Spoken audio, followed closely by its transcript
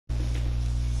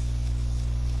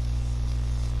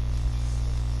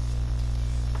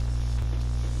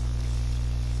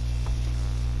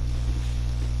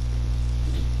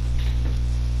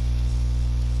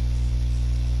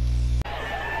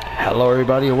Hello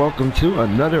everybody and welcome to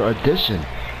another edition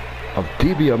of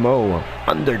DBMO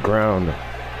Underground.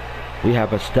 We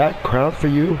have a stat crown for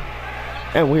you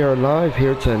and we are live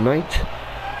here tonight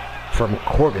from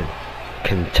Corbin,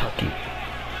 Kentucky.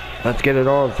 Let's get it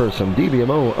on for some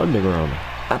DBMO Underground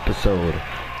episode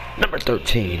number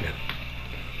 13.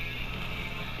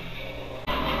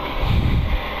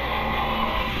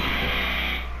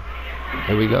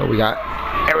 Here we go, we got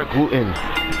Eric Wooten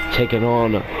taking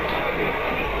on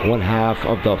one half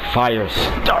of the Fire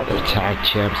Starter Tag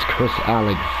Champs, Chris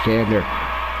Alexander.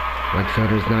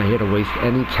 Alexander's not here to waste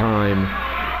any time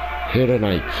here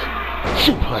tonight.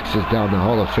 Suplexes down the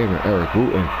Hall of Famer Eric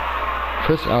Wooten.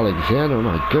 Chris Alexander, oh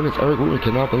my goodness, Eric Wooten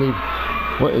cannot believe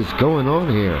what is going on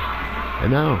here.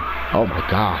 And now, oh my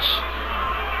gosh,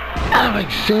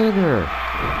 Alexander!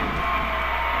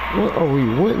 What are we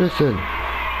witnessing?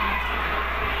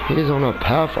 He's on a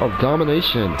path of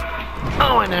domination.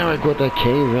 Oh, and Eric with the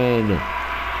cave-in.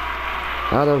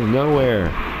 Out of nowhere.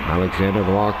 Alexander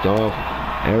blocked off.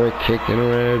 Eric kicked in the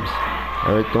ribs.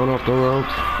 Eric thrown off the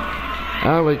ropes.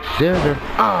 Alexander.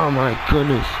 Oh my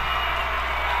goodness.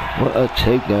 What a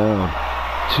takedown.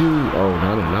 Oh,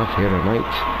 not enough here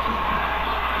tonight.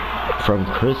 From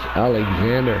Chris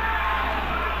Alexander.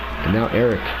 And now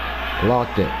Eric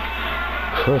blocked it.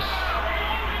 Chris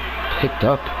picked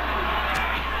up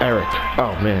Eric.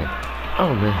 Oh man.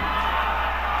 Oh man.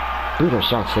 Brutal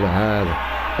shots to the head.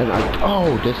 And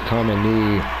this time a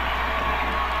knee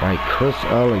by Chris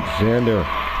Alexander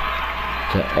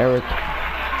to Eric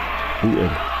Wooten.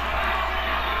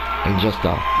 And just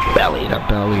a belly to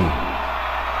belly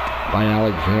by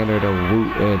Alexander to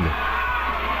Wooten.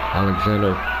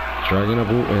 Alexander dragging up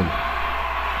Wooten.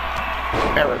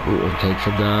 Eric Wooten takes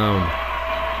him down.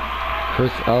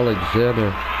 Chris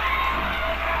Alexander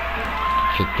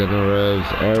kicked in the ribs.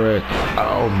 Eric.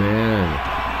 Oh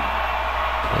man.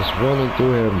 Just running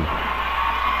through him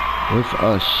with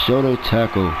a shoulder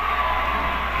tackle.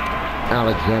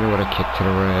 Alexander with a kick to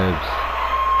the ribs.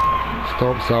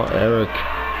 Stomps out Eric.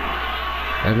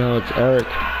 And now it's Eric.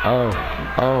 Oh.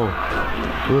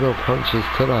 Brutal punches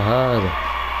to the head.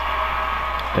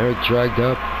 Eric dragged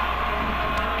up.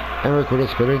 Eric with a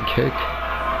spinning kick.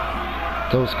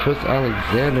 Those Chris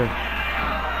Alexander.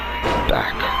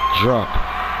 Back. Drop.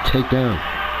 Takedown.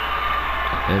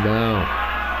 And now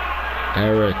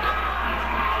Eric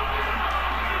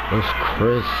with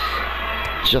Chris,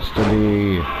 just a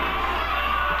knee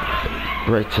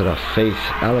right to the face.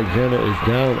 Alexander is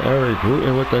down. Eric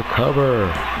Wooten with the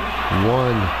cover.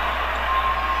 One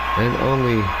and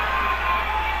only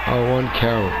a one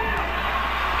count.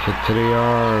 Kick to the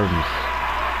arms.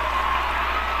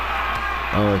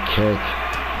 Kick.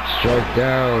 Strike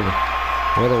down.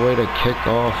 What a way to kick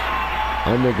off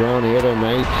Underground here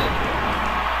tonight.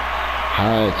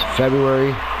 It's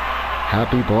February.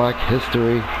 Happy Black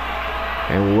History.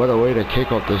 And what a way to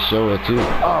kick off the show too.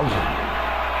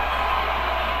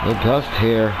 The best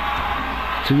here.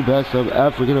 Two best of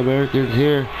African Americans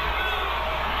here.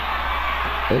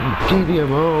 And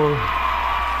DBMO.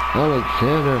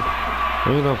 Alexander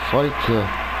bringing a fight to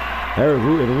Eric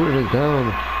Wooten. Wooten is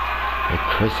down. And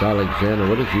Chris Alexander,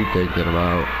 what is he thinking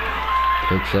about?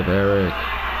 Picks up Eric.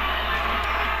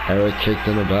 Eric kicked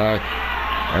in the back.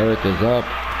 Eric is up.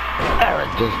 Eric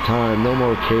this time. No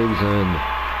more caves in.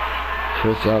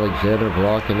 Chris Alexander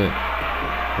blocking it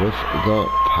with the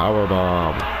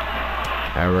powerbomb.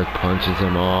 Eric punches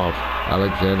him off.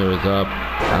 Alexander is up.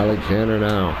 Alexander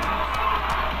now.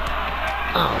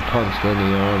 Punched in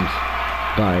the arms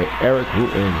by Eric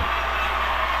Wooten.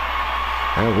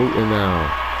 And Wooten now.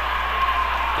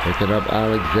 Picking up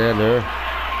Alexander.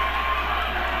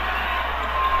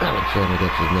 Alexander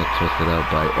gets his neck twisted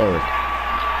out by Eric.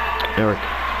 Eric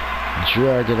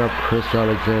dragging up Chris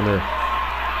Alexander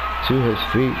to his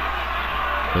feet.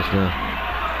 Chris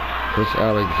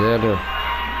Alexander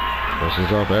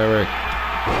pushes up Eric.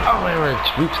 Eric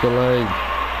sweeps the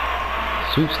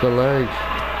legs.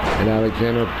 And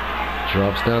Alexander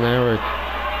drops down Eric.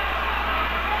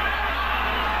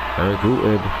 Eric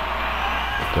Wooten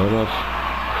going off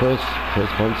Chris. Chris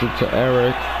bumps it to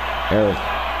Eric. Eric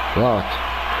blocked.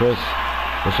 Chris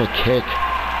with a kick.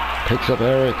 Picks up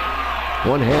Eric.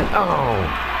 One hand.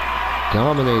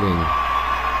 Dominating.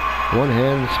 One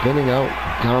hand spinning out.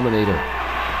 Dominator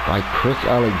by Chris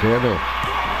Alexander.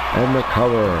 And the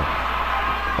cover.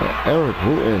 Eric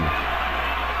Wooten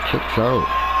kicks out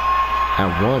at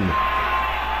one.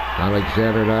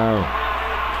 Alexander now.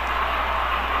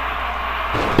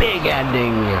 Big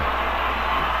ending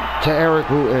to Eric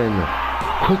Wooten.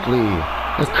 Quickly.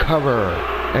 The cover.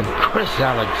 And Chris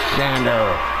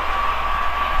Alexander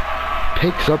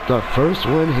picks up the first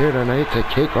win here tonight to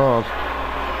kick off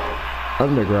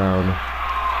Underground.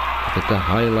 Look at the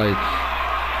highlights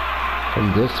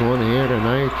from this one here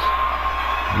tonight.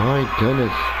 My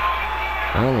goodness.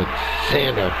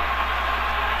 Alexander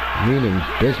meaning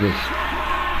business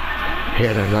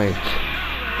here tonight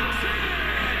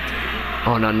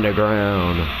on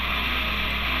Underground.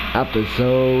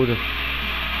 Episode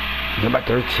number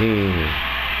 13.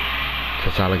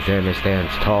 Because Alexander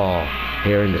stands tall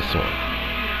here in this one.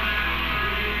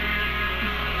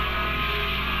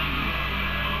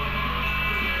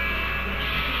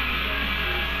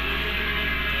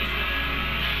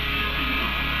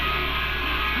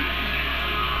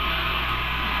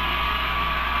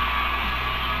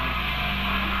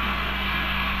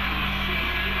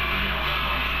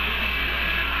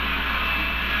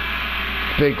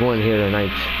 Big one here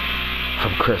tonight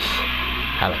from Chris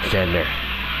Alexander.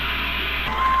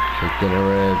 Kicked in the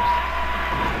ribs.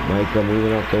 Micah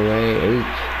moving up the way. 8.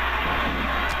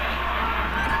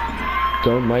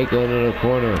 Throw Micah into the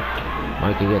corner.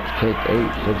 Micah gets kicked.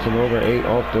 8. Flips him over. 8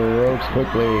 off the ropes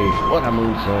quickly. What a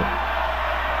moonsault.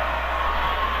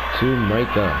 To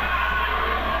Micah.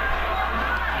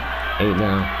 8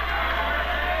 now.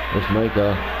 With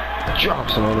Micah.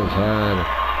 Drops him on his head.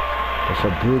 With a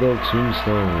brutal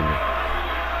tombstone.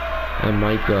 And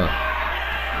Micah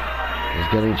is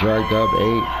getting dragged up.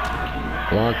 8.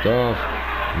 Blocked off.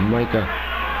 Micah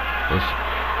with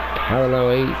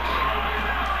parallel 8.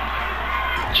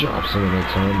 Drops him in the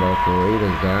turnbuckle. 8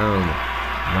 is down.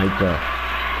 Micah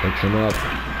picks him up.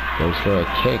 Goes for a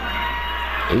kick.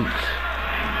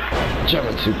 8.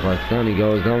 German suplex. Down he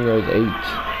goes. Down goes 8.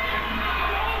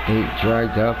 8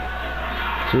 dragged up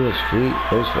to his feet.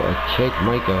 Goes for a kick.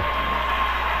 Micah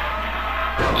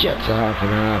gets a half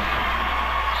and half.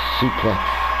 Suplex.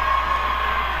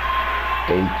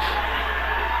 8.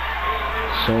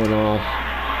 Showing off.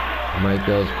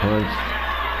 Micah's punched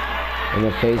in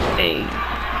the face. 8.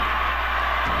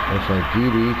 With a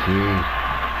DDT.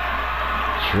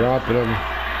 Dropping him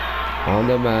on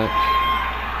the mat.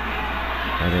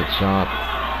 And a chop.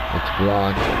 It's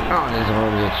blocked. On his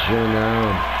arm gets driven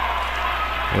down.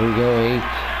 There we go. 8.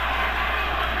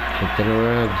 Kicked in the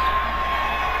ribs.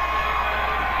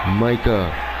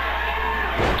 Micah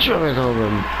driven over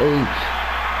him.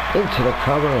 8 into the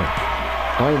cover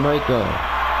by Micah.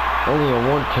 Only a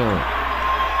 1 count.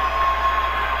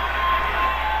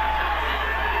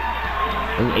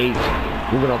 And 8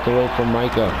 moving up the way from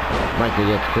Micah. Micah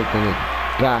gets kicked in his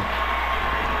back.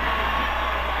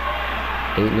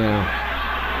 8 now.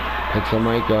 Picks up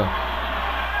Micah.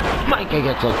 Micah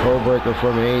gets a code breaker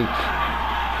from 8.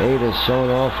 8 is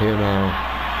showing off here now.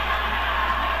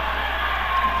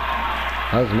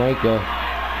 Has Micah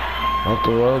off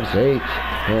the ropes. 8.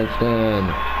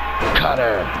 Handstand.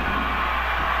 Cutter.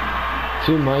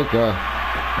 To Micah.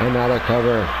 And out of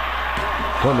cover.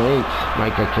 From 8.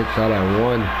 Micah kicks out at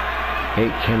 1.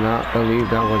 8 cannot believe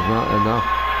that was not enough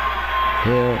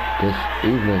here this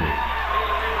evening.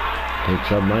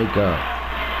 Picks up Micah.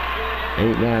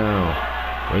 8 now.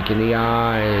 Breaking the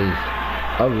eyes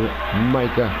of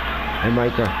Micah. And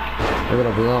Micah, they're going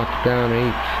to block down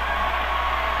 8.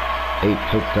 8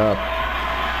 picked up.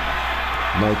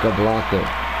 Micah blocked it.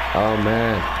 Oh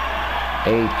man.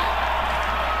 8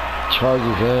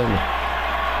 charges in.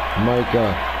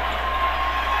 Micah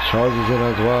charges in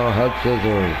as well. Head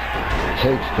scissors.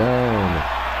 Takes down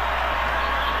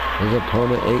his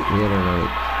opponent 8 here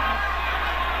tonight.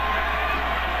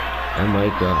 And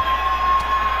Micah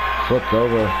flipped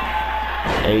over.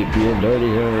 8 being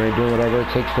dirty here tonight, doing whatever it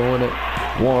takes to win it.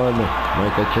 1.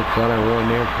 Micah kicks out at 1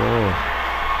 there for.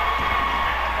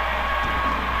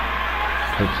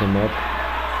 Picks him up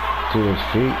to his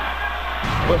feet.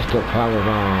 With the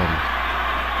powerbomb.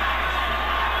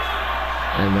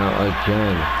 And now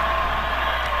again.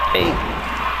 8.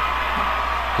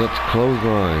 Gets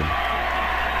clothesline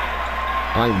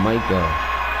by Micah.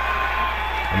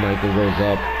 And Micah goes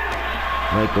up.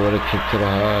 Micah with a kick to the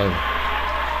head.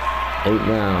 8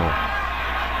 now.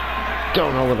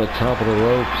 Down over the top of the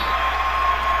ropes.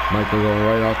 Micah going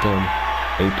right up to him.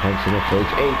 8 punch in the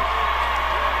face. 8.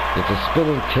 It's a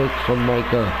spinning kick from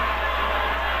Micah.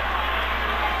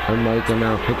 And Micah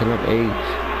now picking up 8.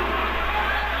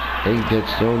 8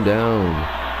 gets thrown down.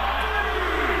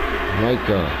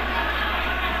 Micah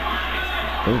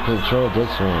in control of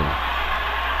this one.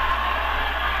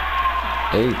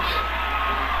 8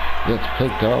 gets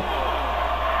picked up.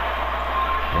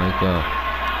 Micah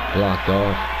blocked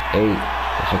off. 8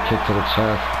 with a kick to the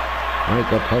chest.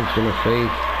 Micah punched in the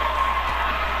face.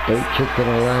 8 kick to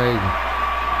the leg.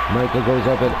 Micah goes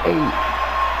up at 8.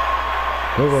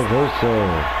 The reversal.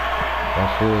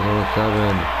 Referee is on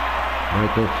 7.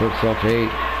 Michael flips off 8.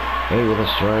 8 with a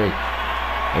strike.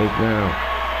 8 now.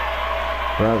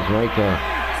 Grabs Micah.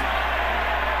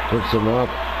 Flips him up.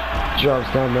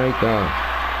 Drops down Micah.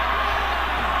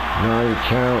 9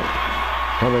 count.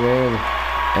 Coming in.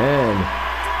 And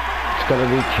it's going to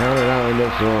be counted out in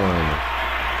this one.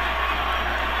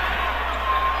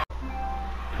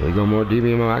 Here we go, more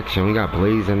DBMO action. We got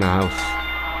Blaze in the house.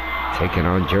 Taking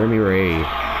on Jeremy Ray.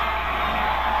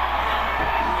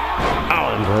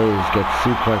 Oh, and Blaze gets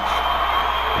suplexed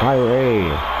by Ray.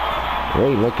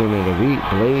 Ray looking at a beat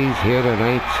Blaze here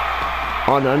tonight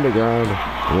on Underground.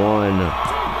 1,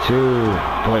 2.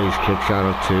 Blaze kicks out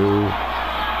of 2.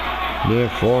 Near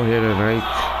 4 here tonight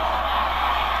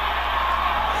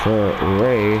for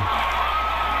Ray.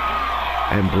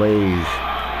 And Blaze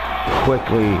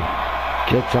quickly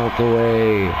gets out the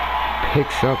way.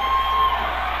 Picks up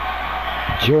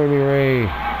Jeremy Ray.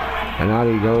 And out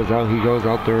he goes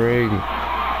out the ring.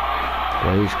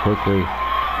 Blaze quickly.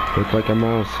 Quick like a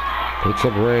mouse. Picks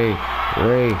up Ray.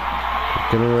 Ray.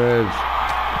 Kicked in the ribs.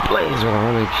 Blaze with a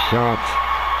running shot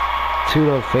to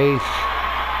the face.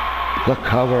 The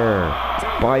cover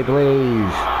by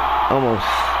Blaze. Almost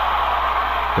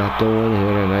got the win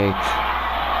here tonight.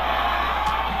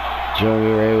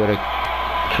 Jeremy Ray with a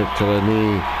kick to the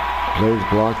knee. Blaze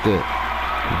blocked it.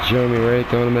 Jeremy Ray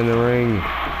throwing him in the ring.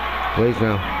 Blaze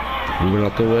now moving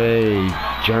out the way.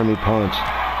 Jeremy punch.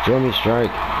 Jeremy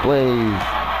strike. Blaze.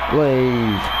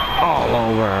 Blaze. All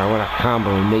over with a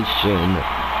combination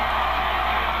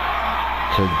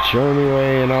to Jeremy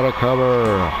Ray. Another cover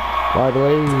by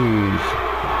Blaze.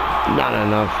 Not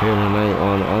enough here tonight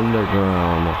on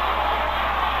Underground.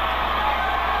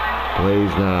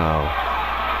 Blaze now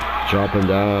dropping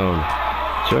down.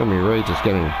 Jeremy Ray just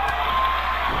getting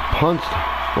punched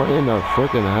right in the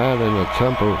freaking head and the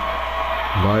temple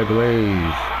by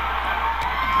Blaze.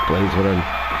 Blaze with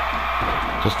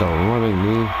just a running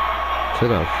knee to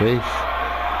the face.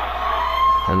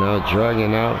 And now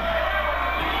dragging out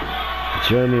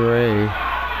Jeremy Ray.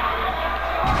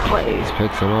 Blaze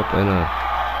picks him up in a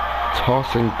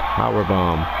tossing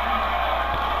powerbomb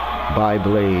by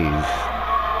Blaze.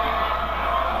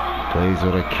 Blaze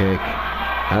with a kick.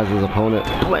 Has his opponent,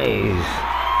 Blaze,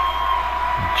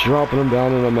 dropping him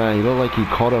down in the mat. He looked like he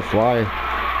caught a fly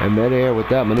in midair with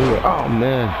that maneuver. Oh,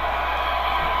 man.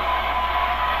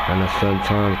 And a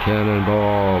senton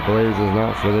cannonball. Blaze is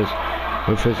not finished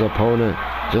with his opponent.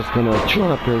 Just going to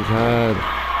drop his head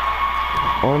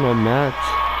on the mat.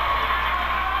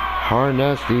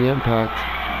 Harness the impact.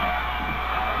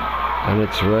 And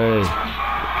it's Ray.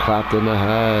 Clapped in the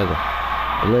head.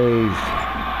 Blaze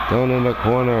down in the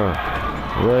corner.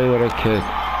 Ray with a kick.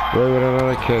 Ray with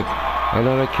another kick.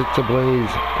 Another kick to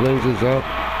Blaze. Blaze is up.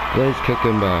 Blaze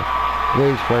kicking back.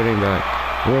 Blaze fighting back.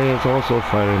 Ray is also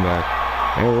fighting back.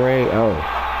 And Ray, oh.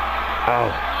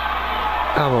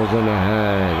 Elbows in the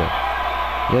head.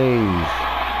 Blaze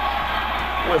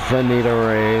with a knee to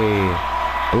Ray.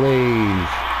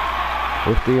 Blaze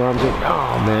with the arms up.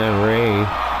 Oh man, Ray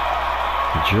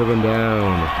driven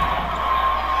down.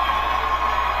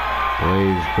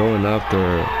 Blaze going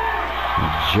after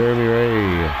Jeremy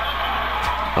Ray.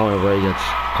 Oh, and Ray gets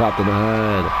clapped in the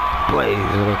head. Blaze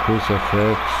with a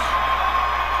crucifix.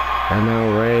 And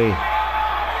now Ray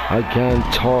again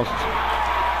tossed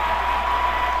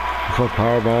for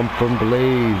powerbomb from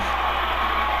Blaze.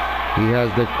 He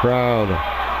has the crowd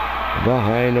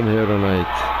behind him here tonight.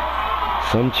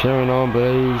 Some cheering on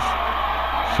Blaze,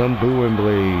 some booing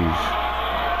Blaze.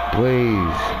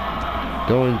 Blaze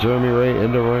throwing Jeremy Ray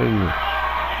in the ring.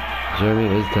 Jeremy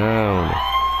is down.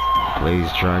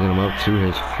 Blaze dragging him up to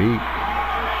his feet.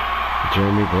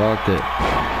 Jeremy blocked it.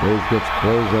 Blaze gets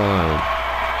closed on.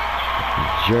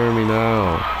 Jeremy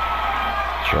now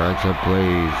drags up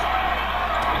Blaze.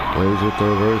 Blaze with the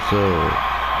reversal.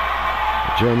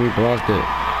 Jeremy blocked it.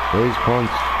 Blaze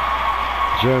punched.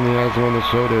 Jeremy has him on the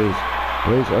shoulders.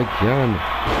 Blaze again.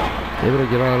 Able to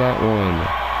get out of that one.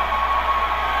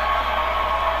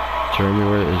 Jeremy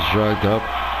Ray is dragged up.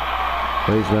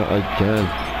 Blaze now again.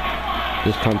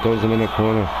 This time throws him in the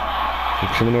corner.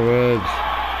 Kicks him in the ribs.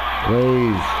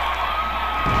 Blaze.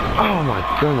 Oh my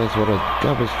goodness, what a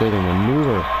devastating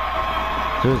maneuver.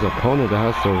 To his opponent that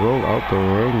has to roll out the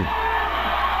ring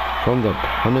from the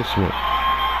punishment.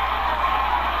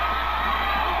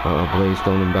 Blaze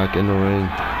throwing him back in the ring.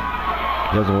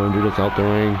 He doesn't want to do this out the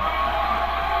ring.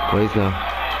 Blaze now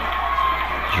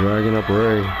dragging up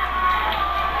Ray.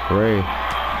 Ray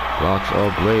locks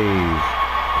up Blaze.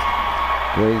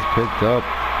 Blaze picked up,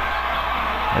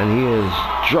 and he is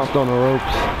dropped on the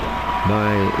ropes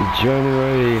by Jeremy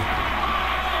Ray.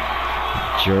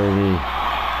 Jeremy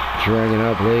Dragging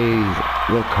up Blaze.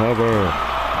 Recover.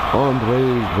 On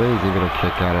Blaze. Blaze is gonna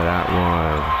kick out of that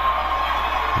one.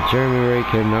 Jeremy Ray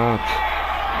cannot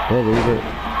believe it.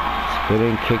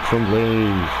 Spinning kick from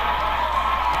Blaze.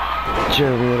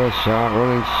 Jeremy with a shot.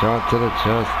 Running shot to the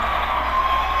chest.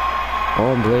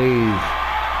 On Blaze.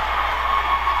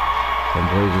 And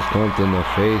Blaze is thumped in the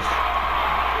face.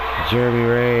 Jeremy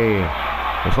Ray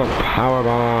with a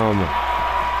powerbomb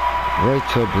right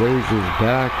to Blaze's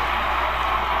back.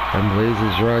 And Blaze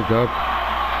is dragged up.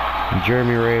 And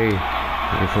Jeremy Ray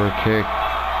looking for a kick.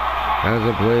 As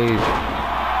a Blaze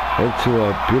into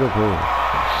a beautiful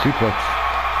suplex.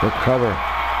 Recover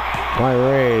by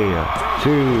Ray.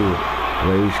 2.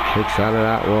 Blaze kicks out of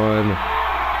that one.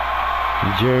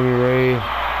 And Jeremy Ray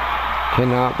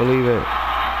cannot believe it.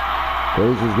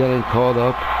 Blaze is getting called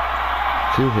up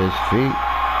to his feet.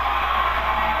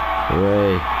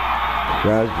 Ray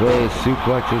grabs Blaze,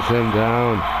 suplexes him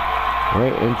down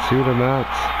right into the mat.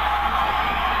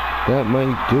 That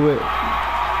might do it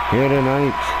here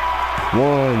tonight.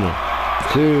 1,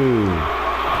 2.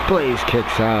 Blaze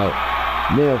kicks out.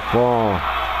 Near fall.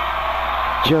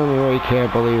 Jeremy Ray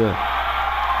can't believe it.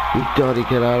 He thought he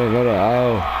could add another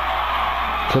L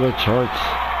to the charts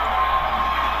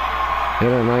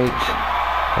here tonight.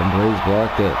 And Blaze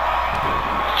blocked it.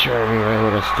 Jeremy Ray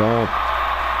with a stomp.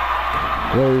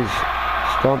 Blaze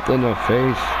stomped in the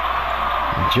face.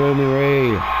 Jeremy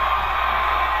Ray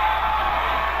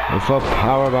with a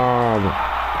powerbomb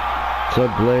to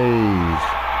Blaze.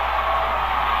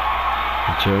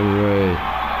 Jeremy Ray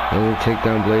doesn't take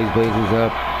down Blaze. Blaze is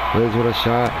up. Blaze with a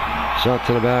shot. Shot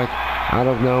to the back. Out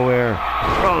of nowhere.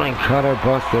 Rolling cutter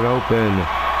busted open.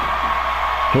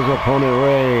 His opponent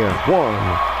Ray.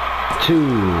 1, 2.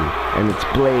 And it's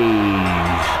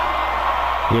Blaze.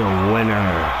 Your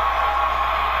winner.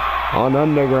 On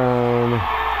Underground.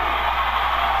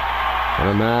 And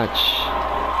a match.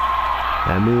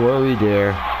 And we worried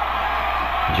there.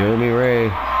 Jeremy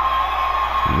Ray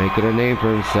making a name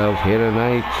for himself here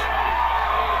tonight.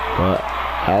 But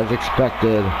as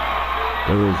expected,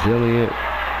 the resilient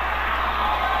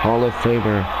Hall of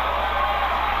Famer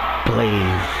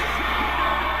Blaze,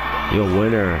 your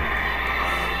winner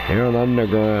here on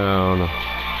Underground,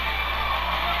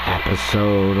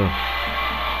 episode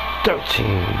 13.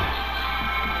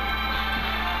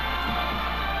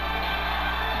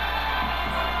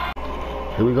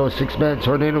 Here we go, 6-man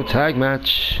tornado tag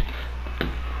match.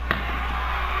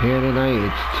 Here tonight,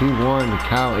 it's 2-1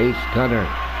 Cal Ace Gunner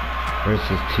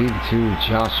versus Team 2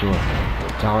 Joshua,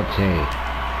 Dante,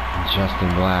 and Justin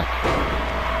Black.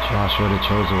 Joshua, the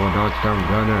chosen one, knocks down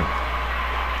Gunner.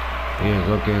 He is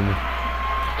looking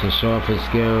to show off his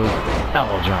skills.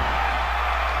 Elbow drop.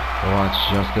 Watch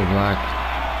Justin Black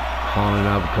calling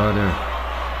up Gunner.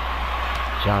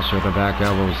 Joshua the back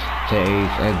elbows to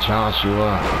Ace and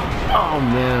Joshua. Oh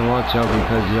man, watch out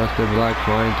because Justin Black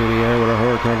flying through the air with a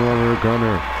hurricane runner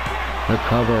Gunner. The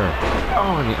cover.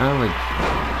 Oh, and Alex.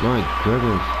 My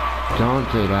goodness.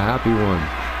 Dante, the happy one.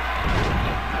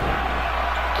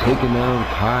 Taking down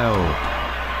Kyle.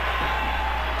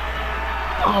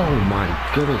 Oh my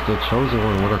goodness, the chosen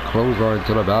one with a clothesline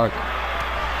to the back.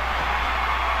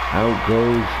 Out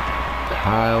goes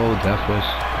Kyle Deathwish.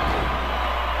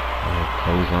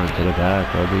 Clothesline to the back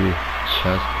of the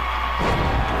chest.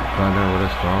 Gunner with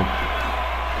a stomp.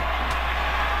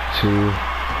 2.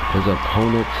 His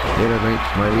opponent here tonight,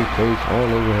 smiley face all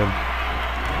over him.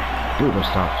 Brutal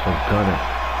stops from Gunner.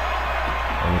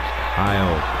 And it's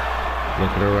Kyle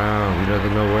looking around. He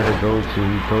doesn't know where to go to.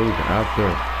 He goes after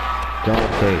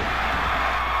Dante.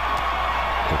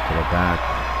 Kick to the back.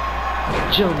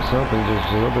 Jumps up and just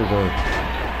delivers a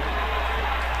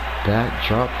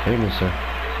backdrop finisher.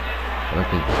 Look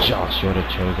at Joshua, the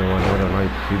chosen one, with a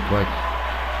nice suplex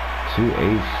to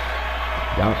Ace.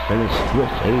 Now finish with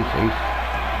Ace. Ace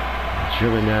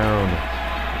driven down.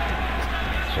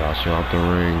 Joshua out the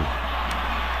ring.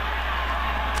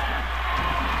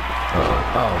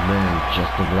 Oh man,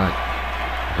 Justin Black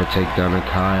for takedown of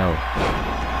Kyle.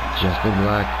 Justin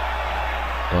Black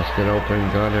busted open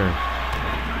Gunner.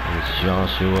 It's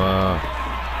Joshua.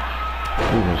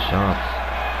 Moving shots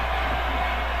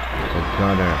to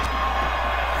Gunner.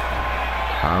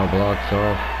 Kyle blocks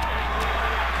off.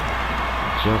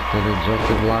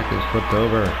 Justin Black is flipped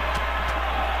over.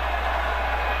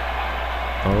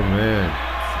 Oh man.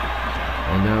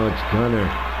 And now it's Gunner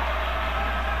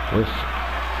with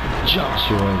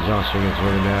Joshua. And Joshua gets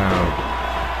run down.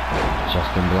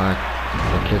 Justin Black,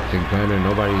 the kick to Gunner.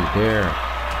 Nobody's there.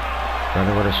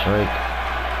 Gunner with a strike.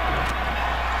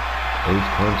 Ace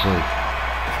punches.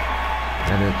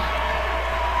 And it's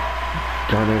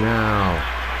Gunner now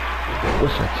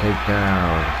with a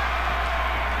takedown.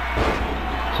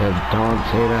 To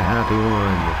Dante, the happy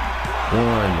one.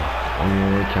 One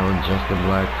more count. Justin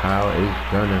Black, Kyle, Ace,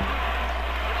 Gunner.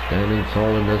 Standing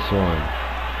tall in this one.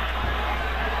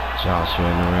 Joshua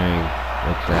in the ring.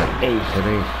 What's that? Ace and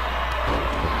Ace.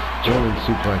 German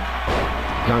suplex.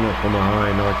 Gunner from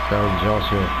behind knocks down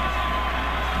Joshua.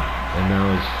 And now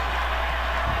it's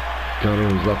Gunner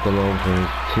who's left alone for his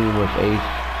team with Ace.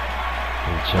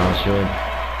 And Joshua.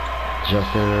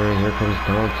 Justin in the ring. Here comes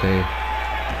Dante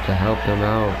to help them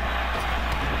out.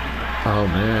 Oh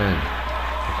man.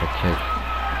 It's a kick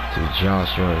to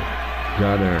Joshua.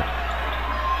 Gunner.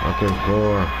 Looking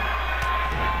for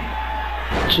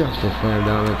just a slam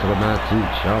down into the mat to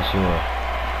Joshua.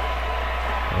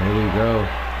 Here we go.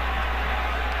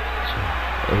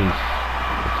 Ace.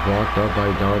 It's blocked up by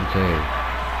Dante.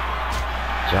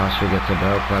 Joshua gets a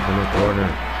bell clap in the corner.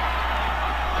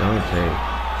 Dante.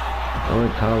 On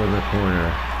top in the corner.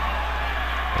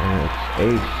 And it's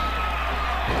Ace.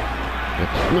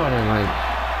 It's Northern Lights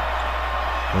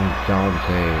from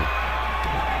Dante.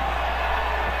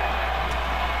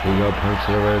 Here we go, punch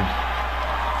to the ribs.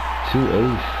 To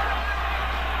Ace.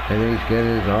 And Ace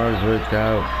getting his arms worked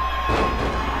out.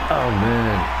 Oh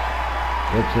man.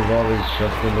 What's involved is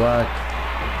Justin Black.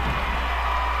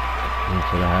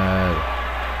 Into the head.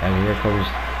 And here comes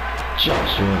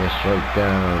Joshua with a strike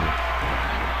down.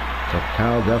 So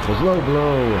Kyle Duff was low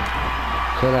blow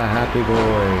to the happy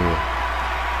boy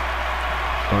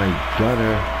by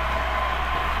Gunner.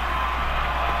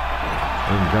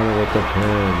 And Gunner with the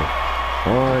pin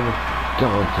on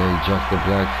Dante. Justin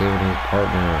Black saving his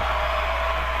partner.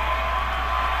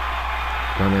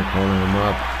 Gunner calling him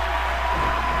up.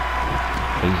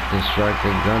 Ace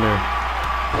distracting Gunner.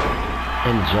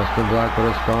 And Justin Black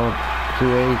with a stomp to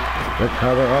Ace. The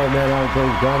cover. Oh man, out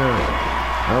goes Gunner.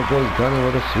 Out goes Gunner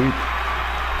with a sweep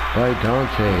by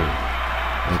Dante.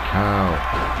 And Kyle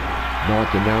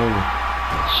knocking down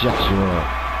Joshua.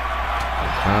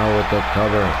 Kyle with the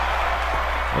cover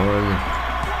on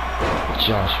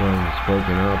Joshua. Is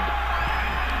broken up.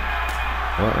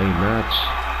 What a match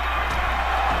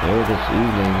here this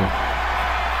evening.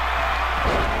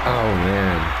 Oh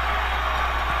man.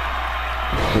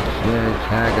 6-man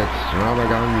tag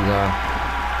extravaganza.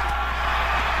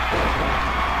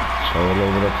 All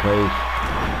over the place.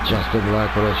 Justin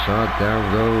Black with a shot. Down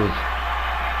goes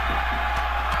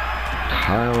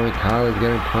Kyle. And Kyle is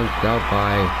getting punched out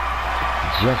by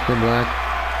Justin Black.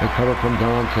 And cover from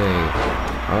Dante.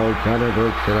 Oh, Gunner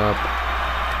breaks it up.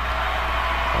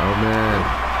 Oh man.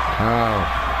 Kyle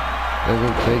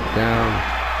doesn't take down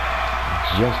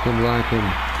Justin Black, and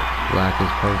Black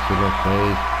is punched in the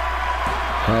face.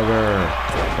 Cover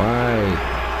by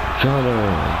Gunner.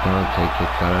 And Dante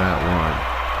kicks out of that one.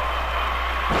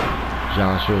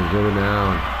 Joshua's driven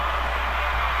down.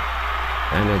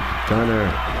 And it's Gunner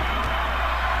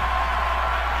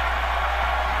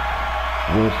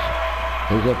with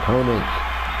his opponent,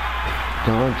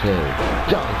 Dante.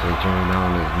 Dante throwing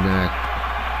down his neck.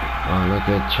 Oh, look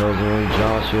at Chosen One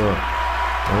Joshua.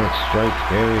 And it strikes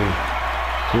Barry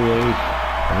to Ace.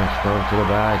 And a stomp to the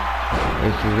back.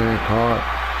 Ace is getting caught.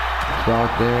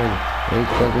 Socked in.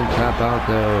 Ace doesn't tap out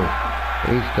though.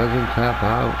 Ace doesn't tap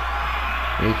out.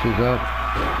 Ace is up.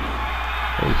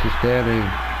 Ace is standing.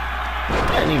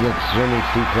 And he gets German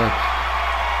suplex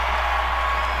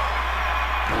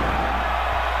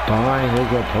by his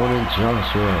opponent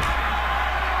Joshua.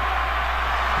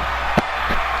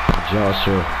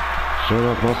 Joshua showing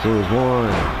up muscles.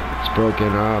 One. It's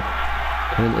broken up.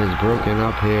 Pin is broken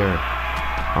up here.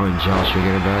 On Joshua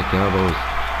getting back elbows.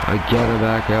 Again a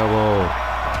back elbow.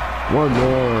 One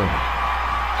more.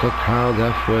 To Kyle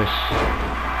Deathwish.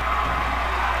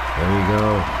 There we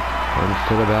go. Comes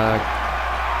to the back.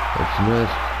 It's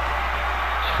missed.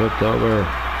 Flipped over.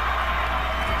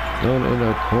 Down in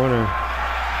the corner.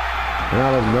 And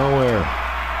out of nowhere.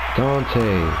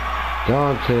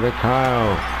 Dante to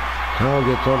Kyle. Kyle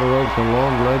gets on the ropes, the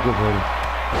long legs of him.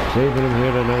 Saving him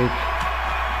here tonight.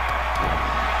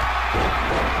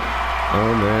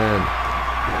 Oh man.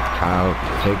 Kyle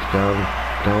takes down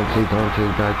Dante.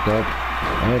 Dante's backed up.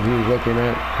 And he's looking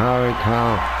at Kyle, and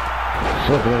Kyle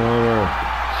flipping it over.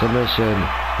 Submission.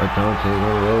 But Dante's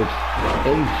on the ropes.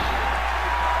 Ace.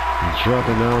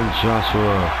 Dropping down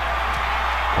Joshua.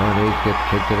 And Ace gets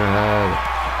kicked in the head.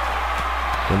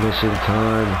 Submission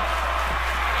time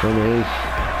from Ace.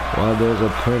 While there's a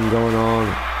pin going on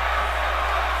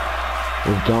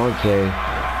with Dante.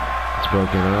 It's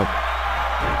broken up.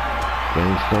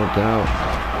 Getting stomped out.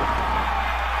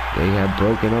 They had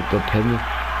broken up the pin.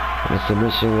 And the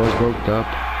submission was broken up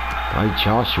by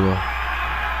Joshua.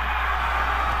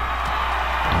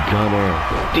 Gunner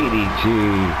DDT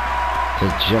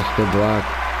Suggested block.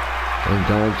 And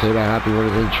Dante the Happy One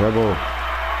is in trouble.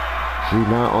 He's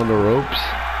not on the ropes.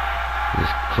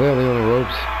 He's clearly on the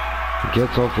ropes. He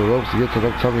gets off the ropes. He gets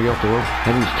enough time to get off the ropes.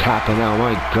 And he's tapping out.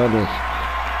 My goodness.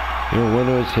 Your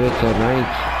winner is here tonight.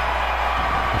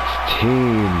 It's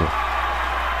Team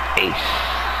Ace.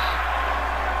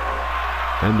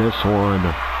 And this one.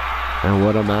 And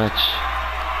what a match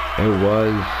it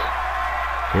was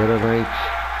here tonight.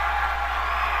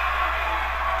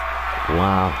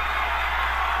 Wow.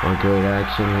 What great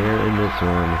action here in this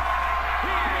one.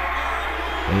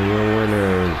 And your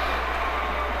winners,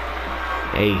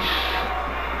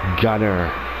 Ace,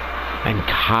 Gunner, and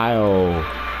Kyle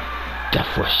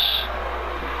Deathwish.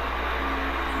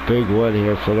 Big win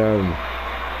here for them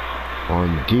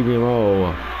on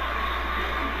DBMO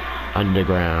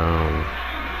Underground.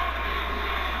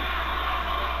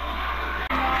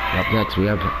 Up next we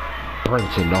have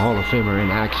Brinson, the Hall of Famer, in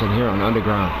action here on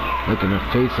Underground, looking to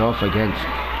face off against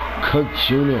Cook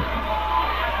Jr.,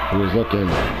 who is looking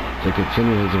to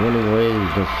continue his winning ways,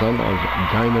 the son of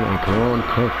Diamond and Karan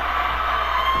Cook.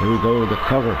 Here we go with the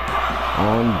cover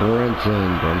on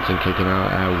Brinson. Brinson kicking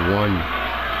out at 1.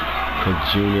 Cook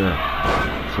Jr.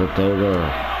 flipped over,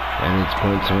 and it's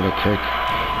Brinson with a kick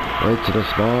right to the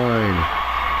spine.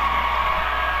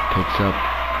 Picks up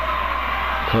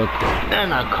Cook,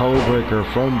 and a code breaker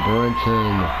from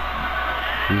Brinson.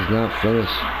 He's not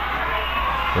finished.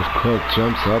 As Cook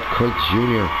jumps up, Cook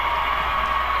Jr.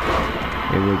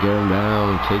 able to get him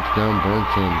down, takes down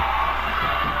Brinson.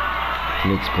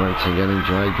 And it's Brinson getting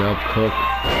dragged up. Cook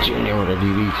Jr. with a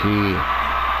DDT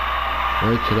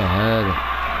right to the head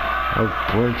of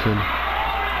Brinson.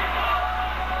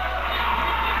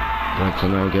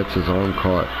 Brinson now gets his arm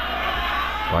caught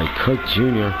by Cook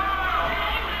Jr.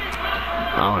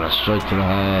 Oh, and a straight to the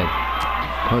head.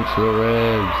 Punch to the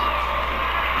ribs.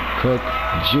 Cook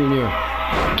Jr.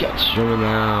 gets driven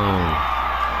down.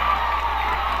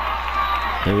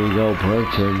 Here we go,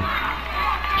 Brinson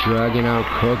dragging out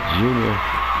Cook Jr.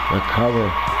 The cover.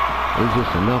 Is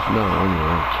this enough? No, only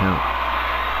one count.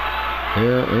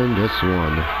 Here in this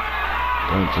one.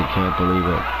 Brinson can't believe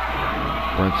it.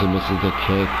 Brinson misses the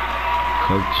kick.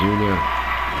 Cook Jr.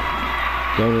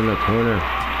 down in the corner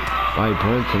by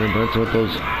Brinson, and Brinson with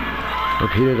those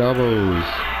repeated elbows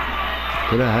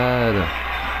to the head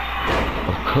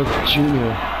of Cook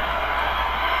Jr.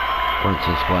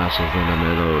 Brinson splashes in the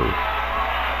middle,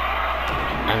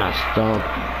 and a stomp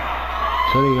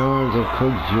to the arms of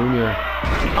Cook Jr.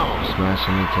 Oh,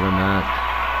 smashing into the mat.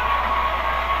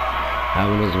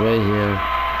 Having his way here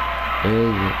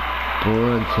is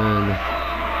Brinson,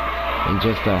 and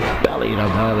just a belly to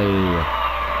belly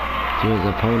to his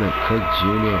opponent, Cook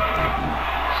Jr.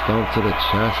 Stomp to the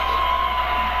chest.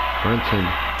 Brinson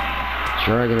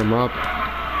dragging him up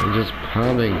and just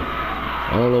pounding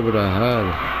all over the head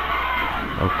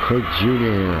of Cook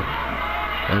Jr.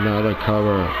 And now the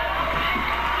cover.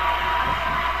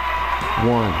 1,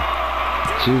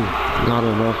 2, not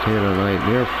enough here tonight.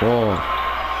 Near fall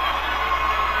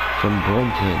from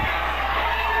Brinson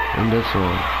in this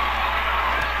one.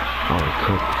 Oh,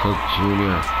 Cook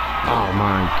Jr. Oh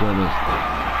my goodness.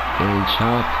 Getting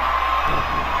chopped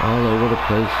all over the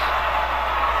place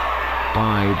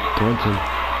by Brinson.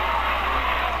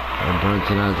 And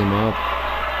Brinson has him up.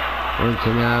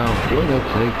 Brinson now with a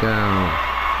takedown.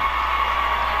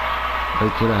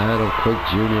 Right to the head of Cook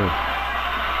Jr.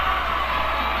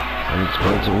 And it's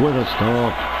Brinson with a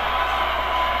stomp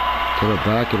to the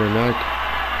back of the neck.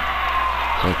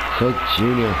 So Cook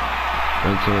Jr.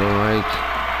 Brinson with a right.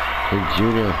 Cook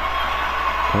Jr.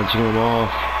 punching him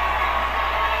off.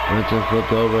 Brinson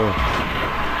flipped over.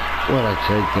 What a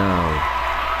takedown.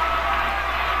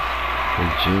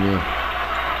 Cook Jr.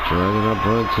 dragging up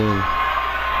Brinson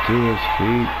to his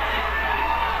feet.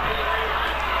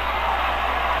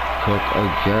 Cook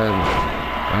again.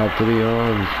 Out to the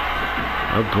arms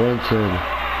of Brinson.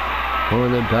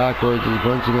 Pulling it backwards. Is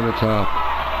Brinson gonna top?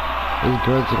 Is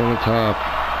Brinson gonna top?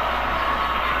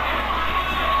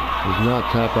 Does not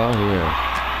tap out here.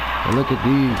 And look at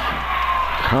these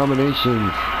combinations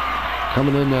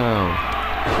coming in now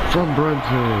from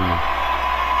Brinson.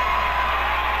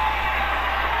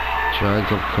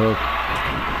 Drags up Cook.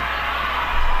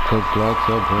 Cook blocks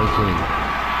up Brinson.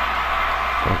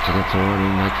 Brinson gets a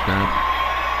warning next snap.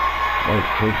 Oh,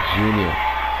 Cook Jr.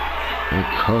 And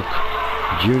Cook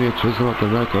Jr. twisting up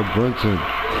the neck of Brinson.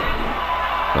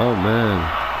 Oh man.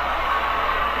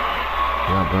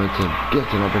 Yeah, Brinson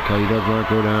gets an uppercut. He does not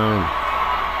go down.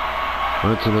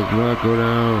 Brinson does not go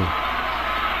down.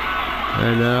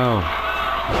 And now,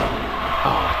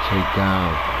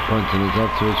 takedown. Brinson is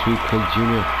up to his feet. Cook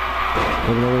Jr.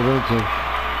 coming over Brinson.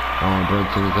 Oh,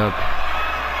 Brunson is up.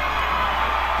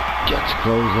 Gets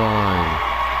clothesline.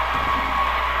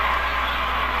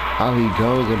 Out he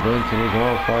goes, and Brunson is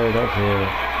all fired up here.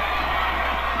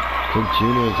 Cook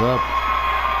Jr. is up.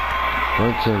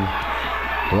 Brunson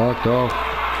blocked off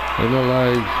in the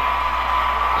legs.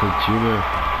 Cook Jr.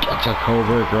 gets a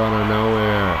cobra out of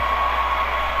nowhere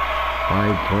by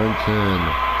Brunson.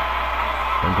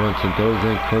 And Brunson throws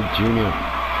in Cook Jr.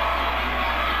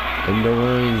 in the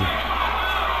ring.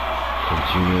 Cook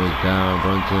Jr. is down.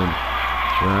 Brunson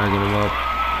dragging him up.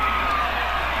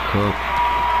 Cook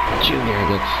Jr.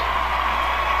 gets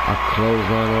a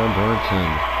clothesline on Brunson.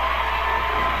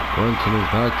 Brunson is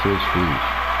back to his feet.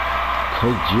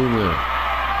 Cook Jr.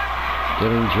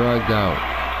 getting dragged out.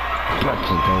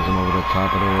 Brunson throws him over the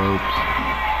top of the ropes.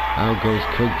 Out goes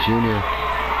Cook Jr.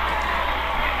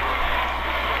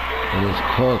 And it's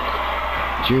Cook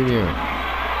Jr.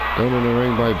 thrown in the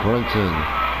ring by Brunson.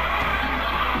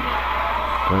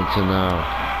 Brunson now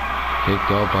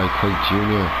kicked out by Cook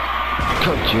Jr.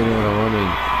 Cook Jr. with a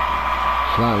running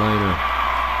flatliner.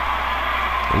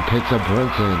 He picks up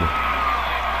Brunson.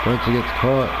 Brunson gets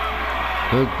caught.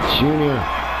 Cook Jr.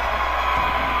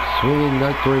 swinging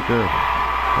neckbreaker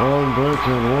on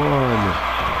Brunson. One.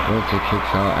 Brunson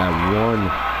kicks out at one.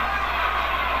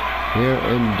 Here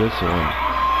in this one.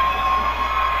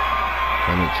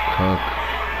 And it's Cook.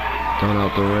 Thrown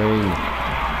out the ring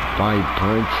by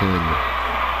Brunson.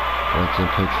 Brunson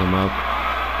picks him up.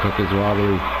 Cook is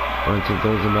wobbly. Brunson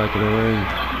throws him back in the ring.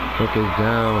 Cook is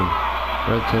down.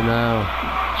 Brunson now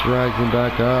drags him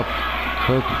back up.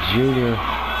 Cook Jr.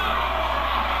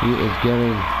 He is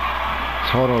getting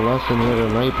taught a lesson here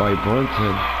tonight by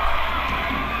Brunson.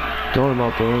 Throw him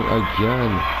out the ring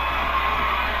again.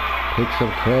 Picks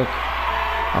up Cook.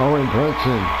 Owen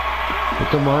Brunson with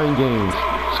the mind games.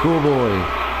 Schoolboy.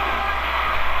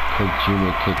 Cook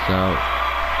Jr. kicks out.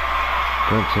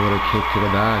 Brunson with a kick to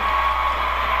the back.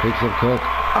 Picks up Cook.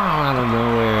 Oh, out of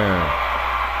nowhere.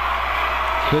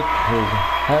 Kicked his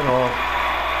head off.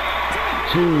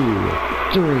 2,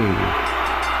 3.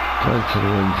 Brunson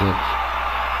wins it.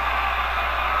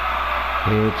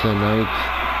 Here tonight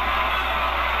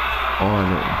on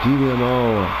DBMO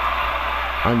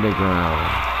Underground.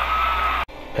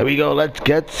 Here we go. Let's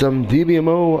get some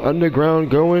DBMO Underground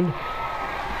going.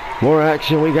 More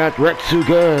action. We got Rex Too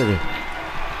Good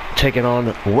taking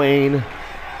on Wayne.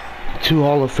 Two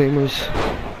Hall of Famers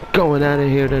going at it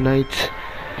here tonight.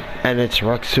 And it's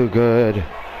Rex Too Good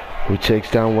who takes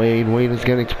down Wayne. Wayne is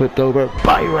getting flipped over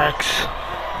by Rex.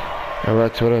 And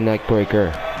Rex with a neck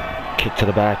breaker. Kick to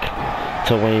the back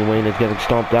to Wayne. Wayne is getting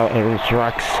stomped out, and it's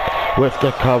Rex with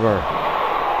the cover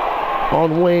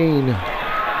on Wayne.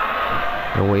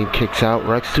 And Wayne kicks out.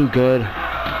 Rex Too Good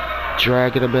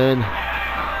dragging him in.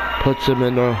 Puts him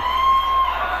in the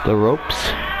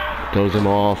ropes. Throws him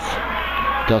off.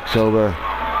 Ducks over.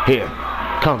 Here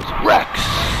comes Rex.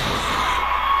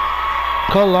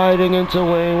 Colliding into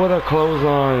Wayne with a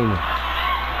clothesline.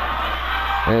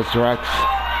 And it's Rex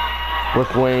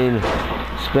with Wayne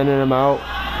spinning him out,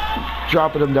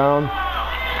 dropping him down,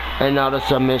 and now the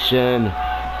submission.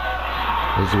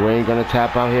 Is Wayne gonna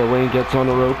tap out here? Wayne gets on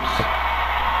the ropes,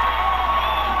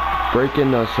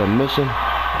 breaking the submission,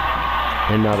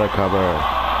 and now the cover.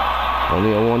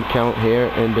 Only a 1 count here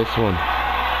in this one.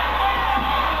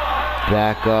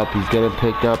 Back up, he's getting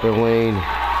picked up, and Wayne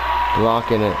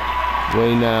blocking it.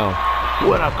 Wayne now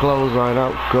with a clothesline.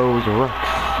 Out goes Rex.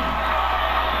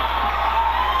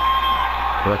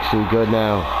 Rex Too Good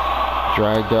now.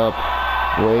 Dragged up.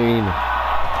 Wayne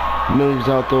moves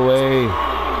out the way.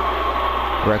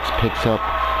 Rex picks up.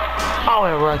 Oh,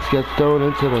 and Rex gets thrown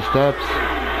into the steps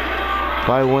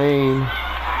by Wayne.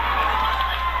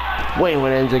 Wayne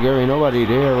with enziguri. Nobody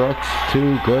there. Rex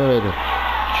Too Good.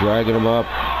 Dragging him up.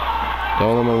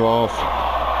 Throwing him off.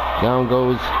 Down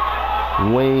goes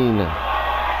Wayne.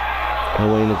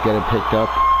 And Wayne is getting picked up.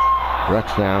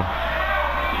 Rex now.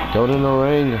 Thrown in the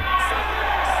ring.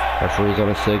 Referee's on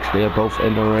a 6. They are both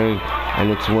in the ring. And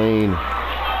it's Wayne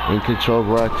in control of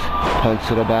Rex. Punch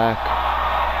to the back.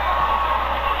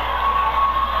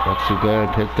 Rex Too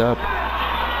Good picked up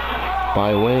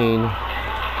by Wayne.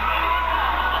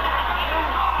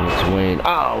 And it's Wayne.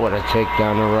 Oh, what a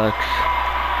takedown to Rex.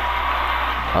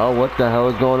 Oh, what the hell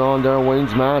is going on during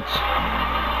Wayne's match?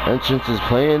 Entrance is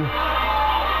playing,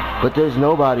 but there's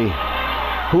nobody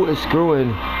who is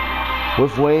screwing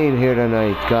with Wayne here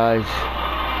tonight, guys.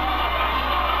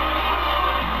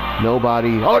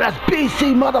 Nobody. Oh, that's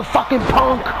BC motherfucking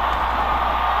Punk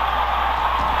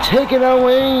taking out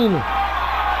Wayne.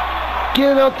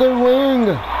 Get out the ring.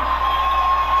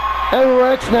 And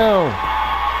Rex now.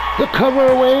 The cover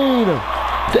of Wayne.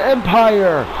 The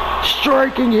Empire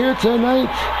striking here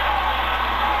tonight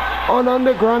on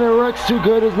Underground, and Rex Too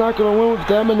Good is not going to win with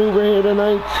that maneuver here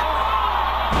tonight.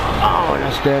 Oh, and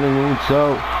a standing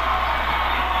moonsault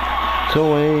to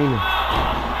Wayne.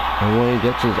 And Wayne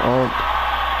gets his arm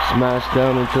smashed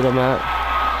down into the mat.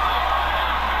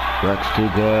 Rex Too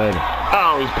Good.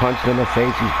 Oh, he's punched in the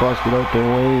face. He's busted open.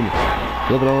 Wayne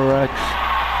flipping over Rex.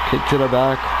 Kick to the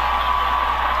back.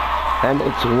 And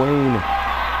it's Wayne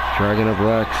dragging up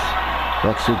Rex.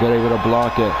 Rex Too Good able to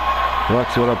block it.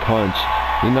 Rex with a punch.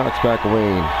 He knocks back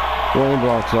Wayne. Wayne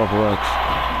blocks off Rex.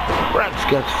 Rex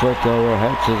gets flipped over.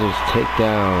 Head scissors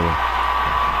takedown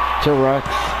to Rex.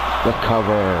 The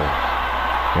cover.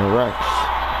 And Rex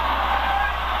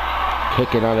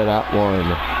kicking out of that one.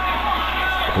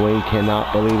 Wayne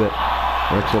cannot believe it.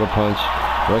 Rex with a punch.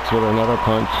 Rex with another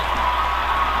punch.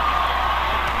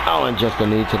 Oh, and just a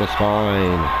knee to the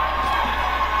spine.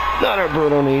 Another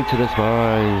brutal knee to the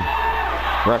spine.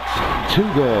 Rex Too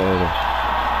Good.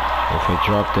 If they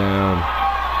drop down.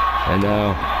 And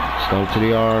now, stomp to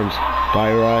the arms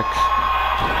by Rex.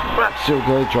 Rex Too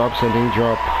Good drops a knee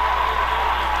drop.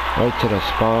 Right to the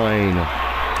spine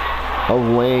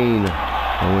of Wayne.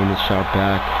 And Wayne is shot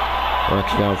back.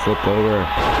 Rex now flipped over.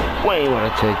 Wayne with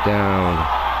a takedown.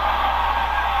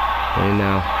 Wayne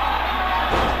now.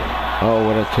 Oh,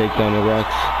 what a takedown to Rex.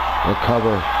 A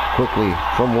cover quickly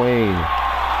from Wayne.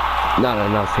 Not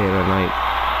enough here tonight.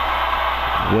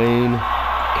 Wayne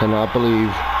cannot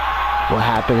believe what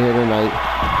happened here tonight.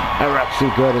 And Rex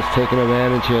Too Good is taking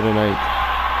advantage here tonight.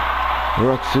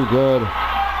 Rex Too Good,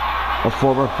 a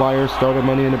former Firestarter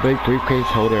Money in the Bank briefcase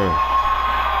holder.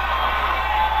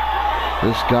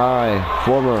 This guy,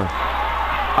 former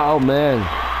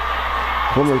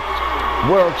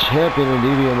world champion in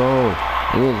DBMO.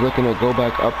 And he is looking to go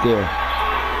back up there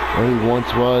where he once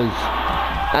was,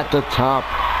 at the top.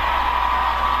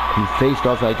 He faced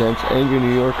off against Angry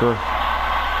New Yorker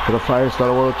for the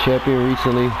Firestarter World Champion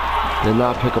recently. Did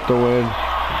not pick up the win.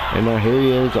 And now here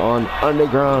he is on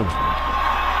Underground.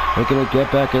 Looking to get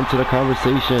back into the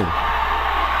conversation.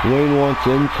 Wayne wants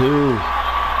in too.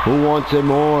 Who wants it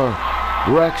more?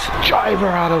 Rex driver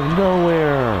out of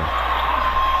nowhere.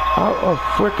 Out of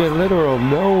freaking literal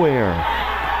nowhere.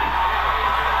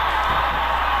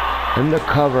 And the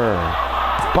cover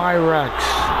by Rex.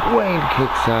 Wayne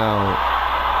kicks out.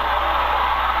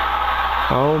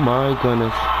 Oh my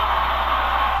goodness.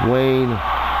 Wayne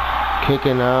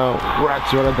kicking out.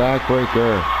 Rex with a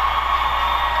backbreaker.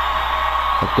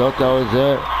 I thought that was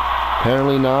it.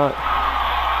 Apparently not.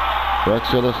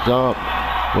 Rex with a stomp.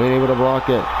 Wayne able to block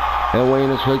it. And Wayne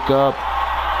is picked up.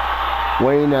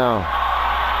 Wayne now.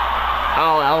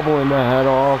 Oh, elbowing the head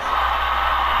off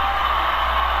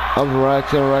of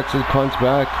Rex, and Rex is punched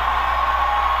back.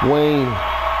 Wayne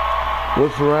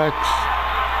with Rex.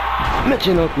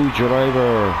 Michinoku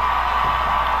driver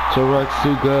to Rex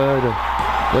Too Good.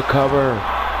 The cover.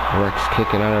 Rex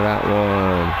kicking out of that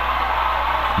one.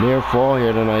 Near fall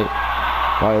here tonight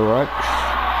by Rex.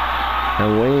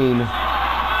 And Wayne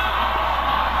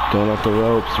going up the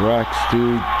ropes. Rex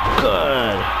Too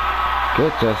Good.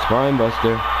 Gets a spine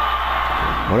buster.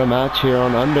 What a match here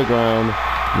on Underground.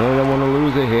 None of them want to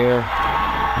lose it here.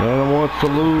 None of them wants to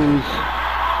lose.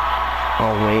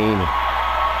 Oh, Wayne.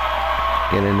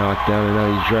 Getting knocked down, and now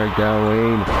he's dragged down.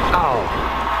 Wayne. Oh.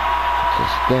 It's a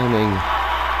standing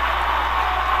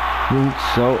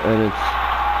moonsault, and it's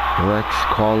Rex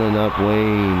calling up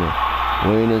Wayne.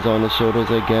 Wayne is on the shoulders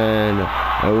again.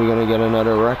 Are we going to get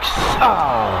another Rex?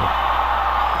 Oh.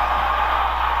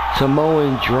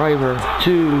 Samoan driver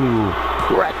 2.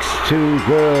 Rex Too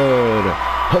Good.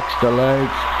 Hooks the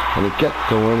legs, and he gets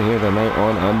the win here tonight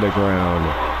on Underground.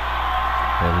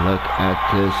 And look at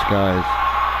this, guys.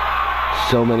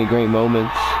 So many great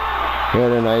moments here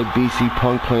tonight. BC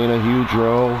Punk playing a huge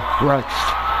role. Rex,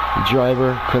 the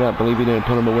driver, could not believe he didn't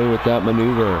put him away with that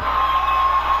maneuver.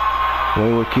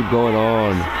 Wayne would keep going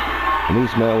on. And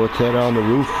these men will tear down the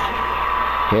roof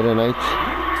here tonight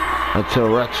until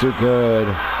Rex Too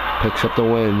Good picks up the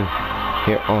win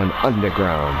here on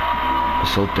Underground.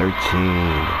 Episode 13.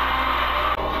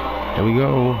 Here we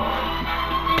go.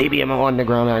 DBMO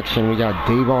Underground action. We got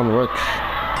Davon Rooks,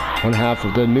 one half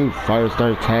of the new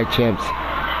Firestarter Tag Champs,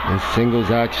 in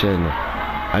singles action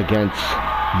against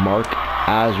Mark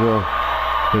Azrael,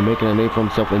 been making a name for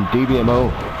himself in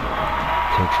DBMO.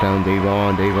 Takes down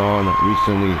Davon. Davon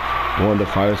recently won the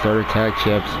Firestarter Tag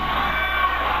Champs.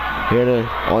 Here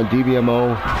on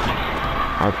DBMO,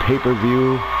 our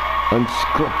pay-per-view,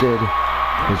 unscripted.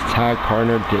 His tag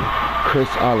partner, Chris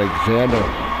Alexander.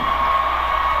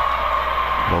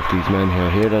 Both these men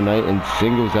here tonight in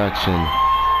singles action.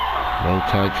 No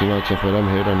tag team action for them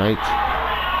here tonight.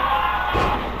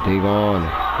 Devon,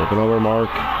 flipping over Mark.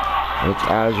 It's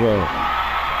Azro.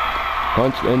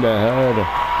 Punched in the head.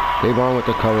 Devon with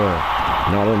the cover.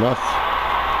 Not enough.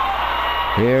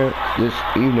 Here this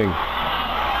evening.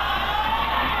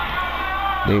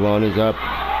 Devon is up.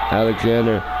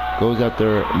 Alexander goes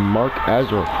after Mark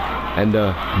Azro. And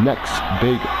the next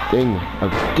big thing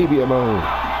of DBMO.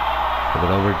 Flip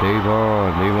it over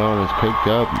Devon. Devon is picked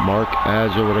up. Mark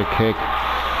Azro with a kick.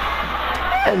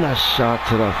 And a shot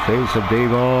to the face of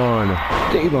Devon.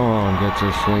 Devon gets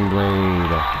a sling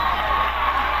blade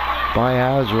by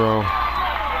Azro.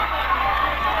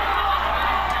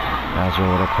 Azro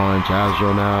with a punch.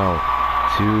 Azro now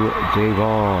to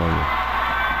Devon.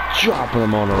 Dropping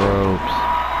him on the ropes.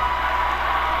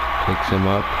 Picks him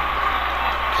up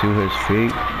to his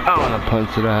feet. Oh, and a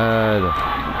punch to the head.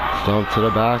 Stomp to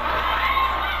the back.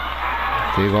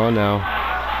 Devon now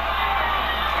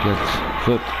gets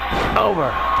flipped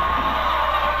over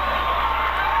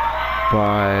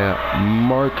by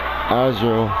Mark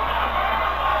Azro.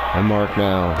 And Mark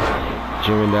now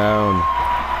jamming down.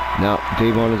 Now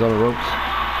Devon is on the ropes.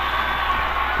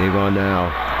 Devon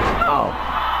now. Oh,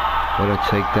 what a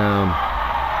takedown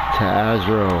to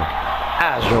Azro.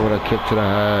 Azro with a kick to the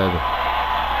head.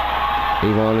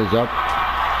 Devon is up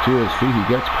to his feet. He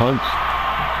gets punched.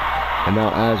 And now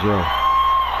Azro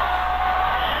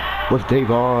with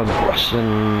Devon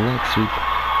rushing leg sweep.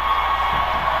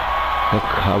 The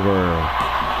cover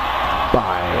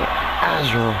by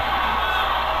Azro.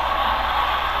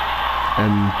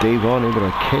 And Devon able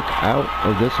to kick out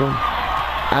of this one.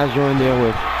 Azro in there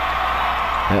with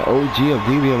an OG of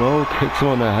DBMO. Kicks him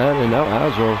on the head. And now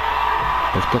Azro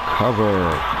with the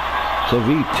cover.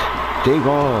 Savit,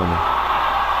 Devon.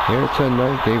 Here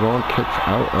tonight, Devon kicks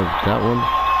out of that one.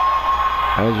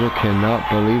 Azro cannot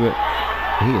believe it.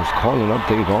 He is calling up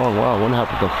Devon. Wow, what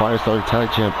happened to Firestarter Tag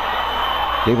Champ?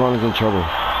 Devon is in trouble.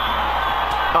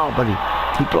 Oh, but he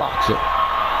blocks it.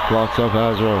 Blocks up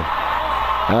Azro.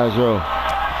 Azro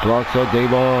blocks up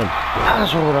Devon.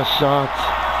 Azro with a shot.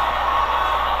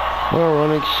 What a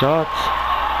running shot.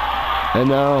 And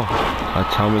now,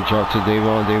 atomic drop to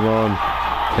Devon. Devon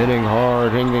hitting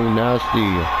hard, hitting nasty.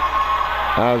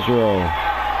 Azro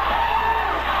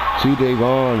to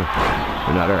Devon.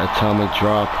 Another atomic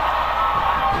drop.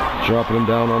 Dropping him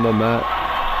down on the mat.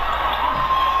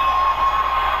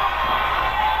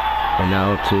 And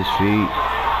now to his feet.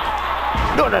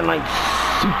 Northern Lights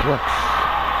suplex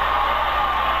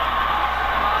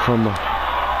from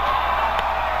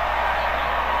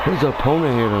his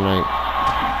opponent here tonight.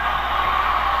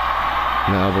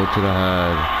 An elbow to the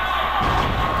head.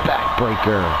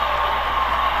 Backbreaker.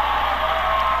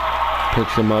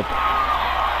 Picks him up.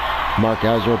 Mark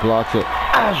Azro blocks it.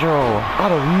 Azro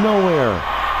out of nowhere.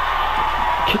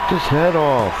 Kicked his head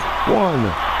off. 1,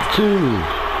 2.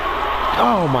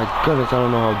 Oh my goodness, I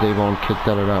don't know how Devon kicked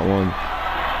out of that one.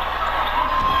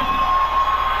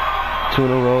 2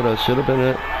 in a row, that should have been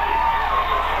it.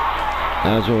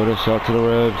 Azro with a shot to the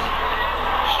ribs.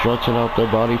 Stretching out the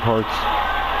body parts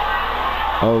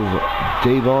of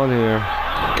Devon here.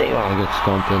 Devon gets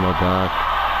stumped in the back.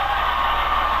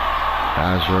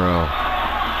 Azro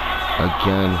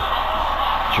again.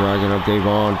 Dragging up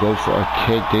Devon, go for a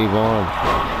kick, Devon.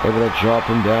 Able to drop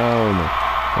him down.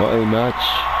 What a match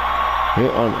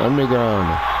here on Underground.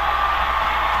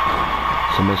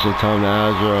 Submission time to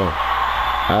Azro.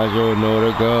 Azro with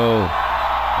nowhere to go.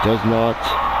 Does not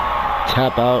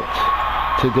tap out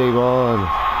to Devon.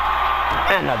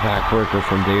 And a backbreaker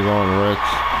from Devon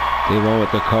Ricks. Devon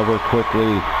with the cover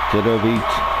quickly to the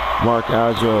beat. Mark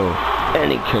Azro.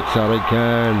 And he kicks out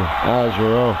again.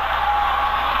 Azro.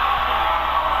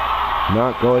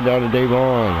 Not going down to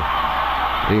Devon.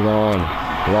 Devon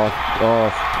blocked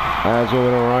off. Azro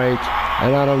with a right.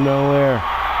 And out of nowhere,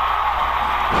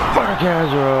 Mark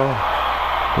Azro.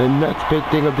 The next big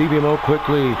thing of DBMO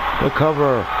quickly. The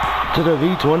cover to the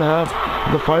V to 1/2.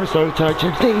 The Firestarter Tag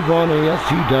Champ Devon. And yes,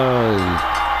 he does.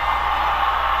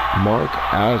 Mark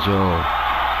Azro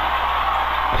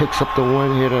picks up the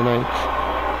win here tonight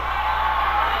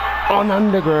on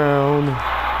Underground.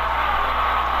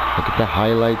 Look at the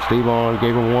highlights. Devon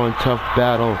gave him one tough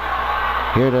battle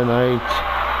here tonight.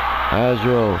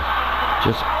 Azro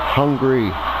just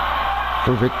hungry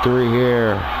for victory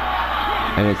here.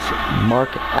 And it's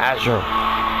Mark Azro,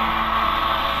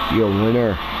 your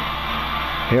winner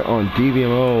here on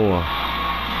DBMO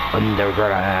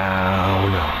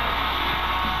Underground.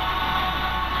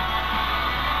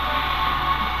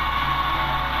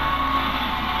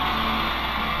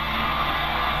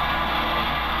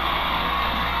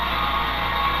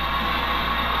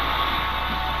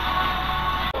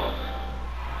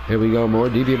 Here we go, more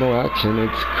DBMO action.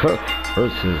 It's Cook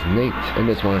versus Nate in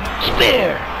this one.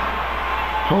 Spear!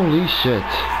 Holy shit.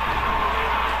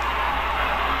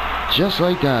 Just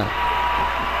like that.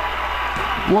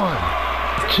 1,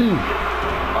 2.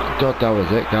 I thought that was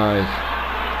it, guys.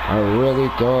 I really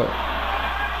thought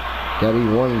that he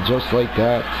won just like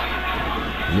that.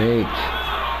 Nate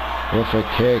with a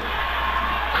kick.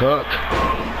 Cook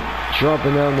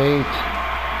dropping down Nate.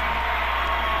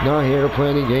 Not here to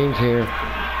play any games here.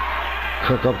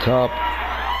 Cook up top.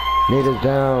 Nate is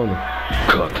down.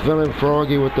 Cook feeling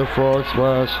froggy with the frog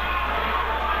splash.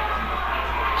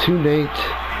 To Nate.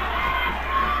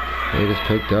 Nate is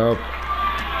picked up.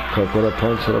 Cook with a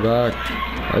punch to the back.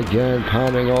 Again,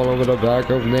 pounding all over the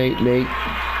back of Nate. Nate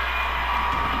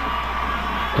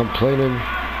complaining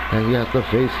that he has to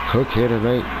face Cook here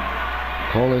tonight.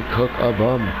 Calling Cook a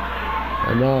bum.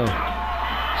 And now,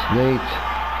 it's Nate.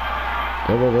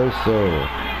 The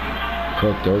reversal.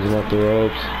 Cook throws him off the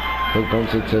ropes. Cook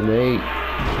bumps it to Nate.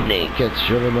 Nate gets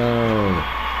driven down.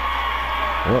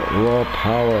 What raw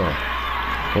power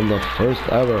from the first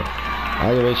ever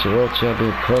Evaluation World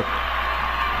Champion Cook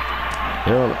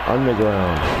here on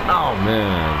Underground. Oh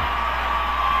man.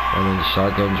 And then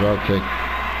shotgun drop kick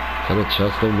to the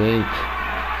chest of Nate.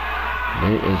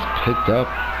 Nate is picked up.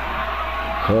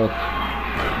 Cook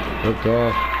hooked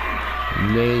off.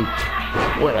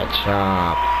 Nate with a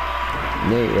chop.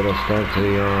 Nate with a stomp to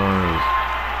the arms.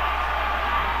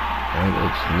 And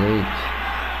it's Nate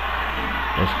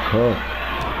with Cook.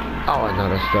 Oh,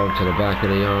 another stomp to the back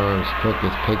of the arms. Cook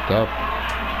is picked up.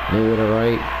 Nate with a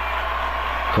right.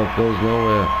 Cook goes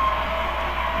nowhere.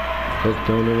 Cook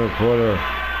thrown in the quarter.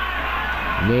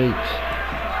 Nate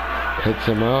picks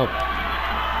him up.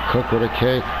 Cook with a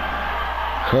kick.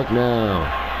 Cook now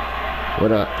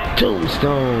with a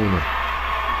tombstone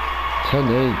to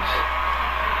Nate.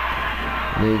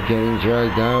 Nate getting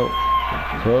dragged out.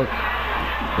 Cook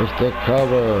with the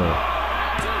cover.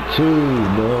 2,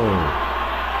 no.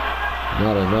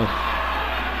 Not enough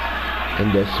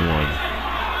in this one.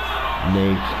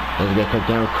 Nate doesn't get Cook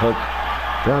down. Cook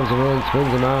grabs him in,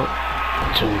 spins him out.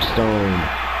 Tombstone.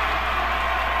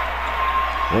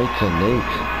 Right to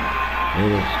Nate.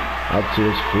 Nate is up to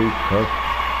his feet. Cook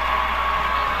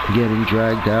getting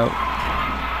dragged out.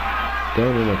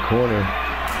 Down in the corner.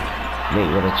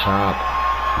 Nate with a chop.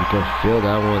 You can feel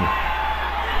that one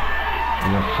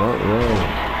in the front row.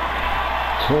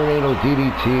 Tornado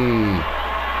DDT.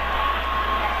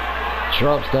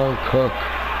 Drops down Cook.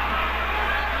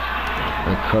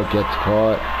 And Cook gets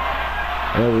caught.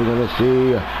 And we're gonna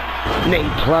see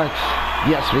Nate Plex.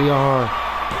 Yes, we are.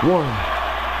 1,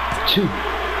 2.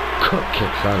 Cook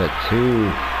kicks out at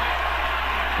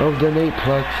 2 of the Nate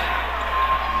Plex.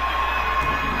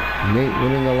 Nate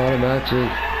winning a lot of matches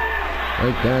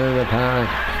like that in the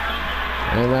past.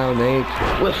 And now Nate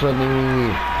with a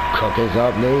knee. Cook is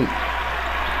up. Nate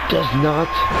does not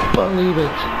believe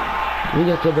it. We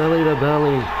get the belly to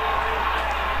belly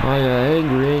by an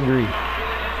angry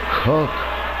Cook.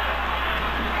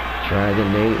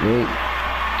 Dragging Nate. Nate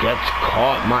gets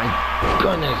caught. My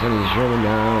goodness, and he's driven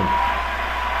down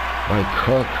by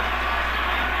Cook.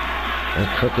 And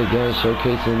Cook again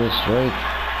showcasing his strength.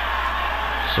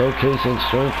 Showcasing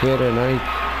strength here tonight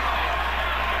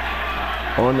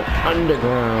on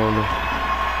Underground.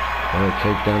 And a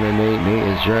takedown to Nate. Nate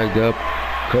is dragged up.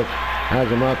 Cook has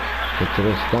him up. Kick to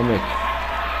the stomach.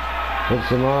 Picks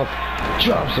him up.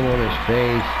 Drops him on his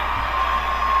face.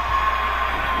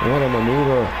 What a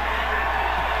maneuver.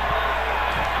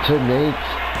 To Nate.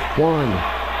 1,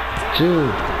 2.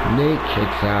 Nate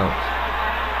kicks out.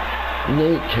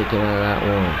 Nate kicking out of that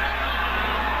one.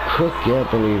 Cook can't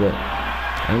believe it.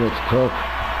 And it's Cook.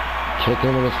 Kick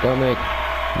him in the stomach.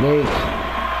 Nate.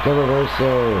 The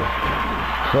reversal.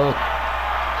 Cook.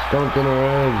 Stumped in the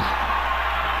ribs.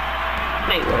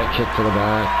 Nate with a kick to the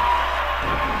back.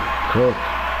 Cook.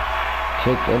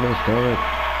 Kick in the stomach.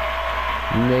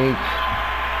 Nate.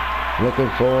 Looking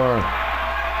for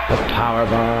the power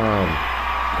bomb.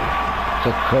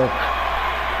 To Cook.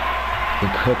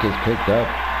 And Cook is picked up.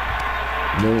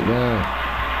 Nate now.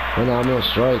 Phenomenal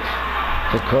strikes.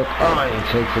 To Cook. Oh, he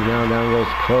takes him down. Down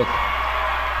goes Cook.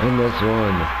 In this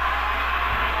one.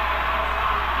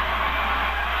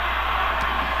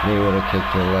 Nate with a kick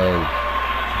to the leg.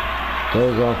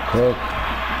 Goes off Cook.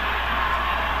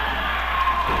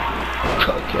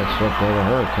 Cook gets flipped over.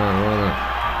 Hurricane runner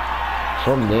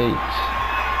from Nate.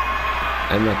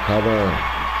 And the cover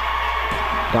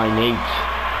by Nate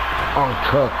on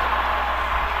Cook.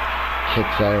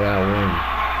 Kicks out of that one.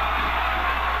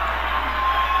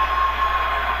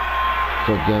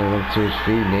 Cook getting up to his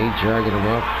feet. Nate dragging him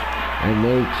up. And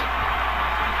Nate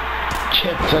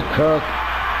kick to Cook.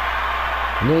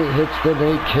 Nate hits the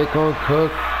Nate kick on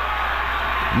Cook.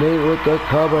 Nate with the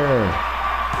cover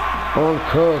on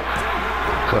Cook.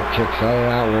 Cook kicks out of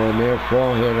that one. Near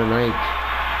fall here tonight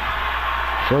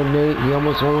for Nate. He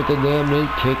almost won with the damn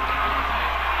Nate kick.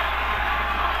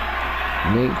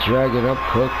 Nate dragging up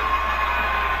Cook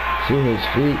to his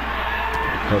feet.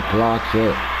 Cook blocks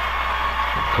it.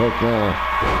 Cook now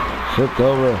flipped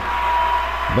over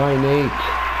by Nate.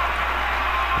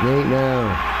 Nate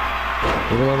now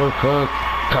giving over Cook.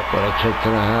 Cook with a kick to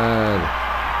the head.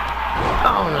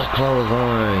 Oh, and a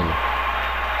clothesline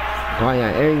by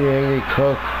an angry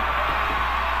Cook,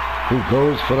 who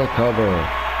goes for the cover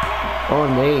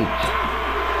on Nate.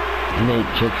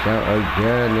 Nate kicks out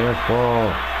again. Near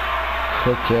fall.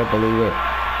 Cook can't believe it.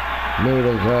 Nate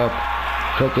is up.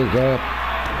 Cook is up.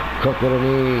 Cook with a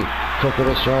knee. Cook with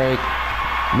a strike.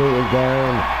 Nate is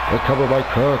down. A cover by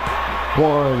Cook.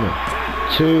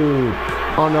 1, 2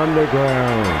 on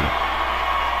underground.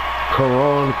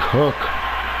 Karan Cook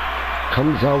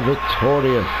comes out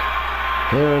victorious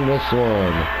here in this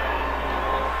one.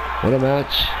 What a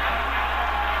match.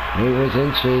 Nate was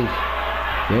inches.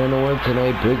 Man, the win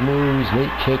tonight. Big moves.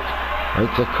 Nate kick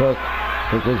right to Cook.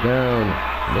 Cook is down.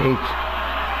 Nate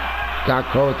got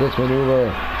caught with this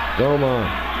maneuver. Doma.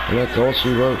 And that's all she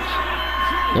wrote.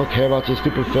 Don't care about your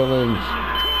stupid feelings.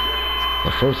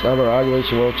 The first ever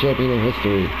Aggravation World Champion in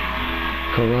history.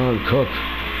 Karan Cook.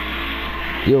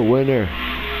 Your winner.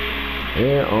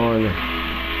 Here on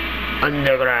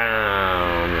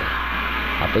Underground.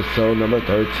 Episode number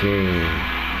 13.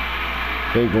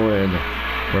 Big win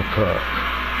for Cook.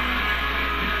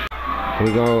 Here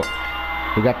we go.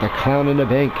 We got the clown in the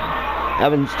bank.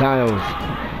 Evan Styles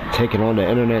taking on the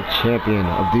internet champion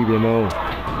of DBMO,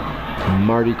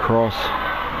 Marty Cross,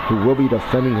 who will be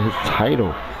defending his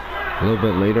title a little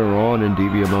bit later on in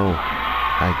DBMO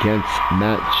against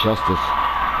Matt Justice.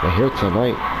 But here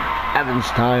tonight, Evan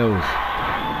Styles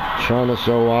trying to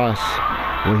show us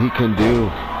what he can do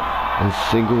in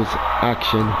singles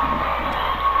action.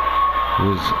 He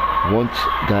was once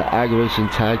the Aggravation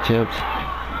Tag Champs,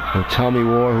 and Tommy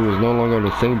War, who is no longer on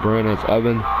the same brand as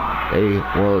Evan. They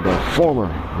were the former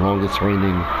longest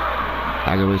reigning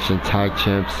Aggravation Tag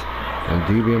Champs in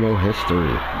DBMO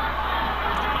history.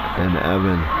 And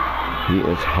Evan, he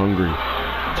is hungry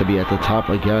to be at the top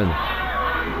again.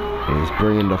 And he's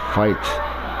bringing the fight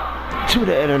to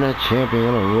the internet champion.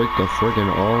 Gonna rip the freaking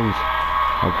arms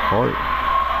apart.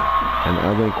 And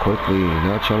Evan quickly,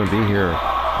 not trying to be here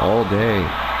all day,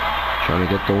 trying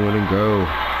to get the win and go.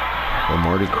 But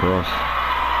Marty Cross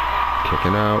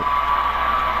kicking out.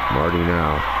 Marty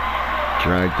now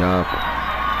dragged up.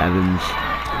 Evan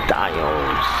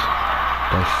Styles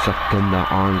dissecting the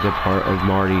arms apart of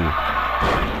Marty,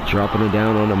 dropping it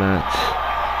down on the mat.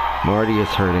 Marty is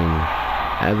hurting.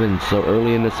 Evan so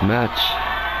early in this match,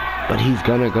 but he's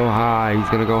gonna go high. He's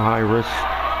gonna go high risk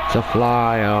to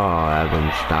fly. Oh,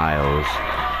 Evan Styles,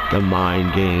 the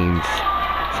mind games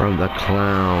from the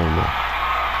clown.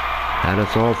 Had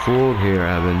us all fooled here,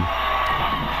 Evan.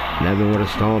 And Evan with a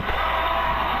stomp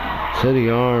to the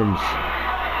arms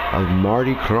of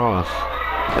Marty Cross.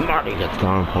 And Marty gets the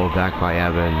arm pulled back by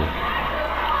Evan.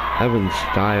 Evan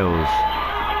Styles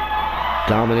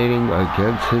dominating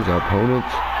against his opponent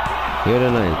here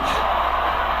tonight.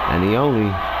 And he only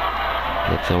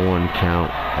gets a 1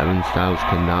 count. Evan Styles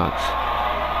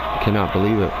cannot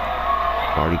believe it.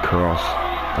 Marty Cross,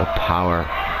 the power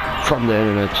from the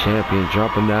internet champion,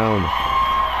 dropping down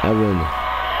Evan.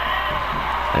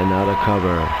 And now the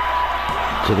cover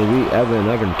to the wee Evan.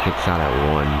 Evan kicks out at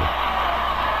 1.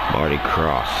 Marty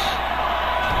Cross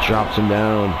drops him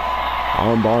down.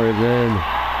 Armbar is in.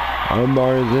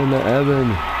 Armbar is in to Evan.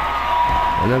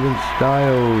 And Evan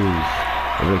Styles.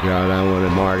 Look out that one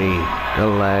at Marty. The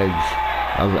legs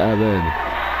of Evan.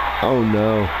 Oh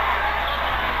no.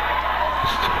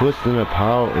 Just twisting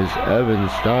apart is Evan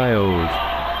Styles.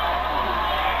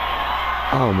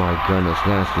 Oh my goodness,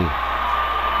 nasty.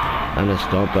 And a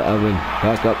stomp of Evan.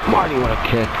 Back up. Marty with a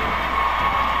kick.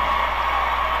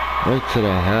 Right to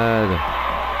the head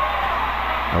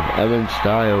of Evan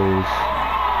Styles.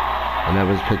 And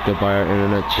Evan's picked up by our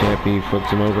internet champion.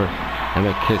 Flips him over. And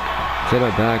a kick to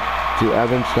the back to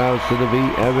Evan Styles to the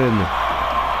beat. Evan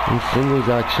in singles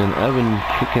action. Evan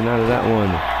kicking out of that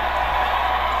one.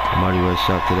 Marty with a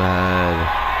shot to the head.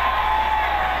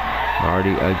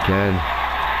 Marty again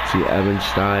to Evan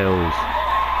Styles.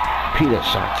 Peter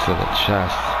shots to the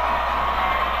chest.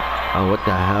 Oh, what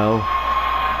the hell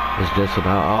is this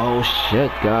about? Oh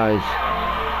shit, guys.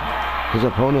 His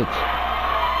opponent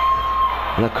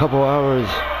in a couple hours,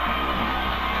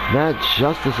 Matt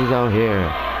Justice is out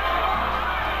here.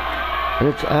 And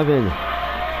it's Evan.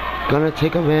 Gonna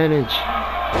take advantage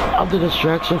of the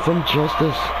distraction from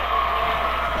Justice.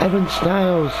 Evan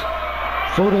Styles.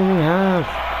 Folding in half.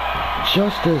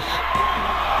 Justice.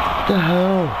 What the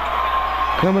hell?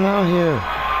 Coming out here.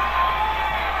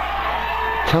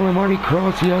 Telling Marty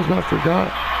Cross he has not forgot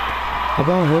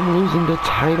about him losing the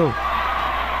title.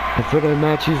 And for the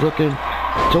match he's looking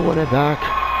to win it back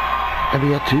and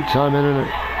be a two-time internet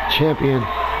champion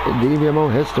in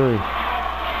DBMO history.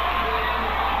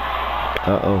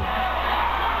 Uh-oh.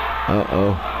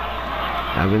 Uh-oh.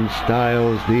 Evan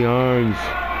Styles, the arms.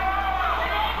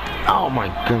 Oh my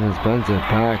goodness, bends it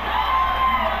back.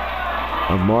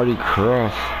 Of Marty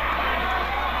Cross.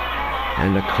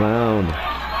 And the Clown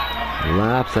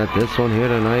laughs at this one here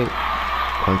tonight.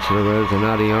 Punch to the ribs and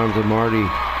out the arms of Marty.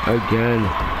 Again,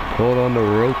 pulled on the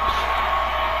ropes.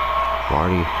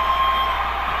 Marty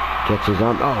gets his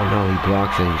arm. Oh no, he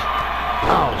blocks it.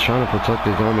 Oh, trying to protect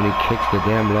his arm and he kicks the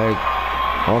damn leg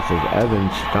off of Evan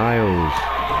Styles.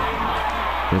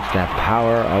 It's that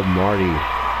power of Marty.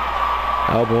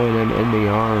 Elbowing him in the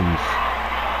arms.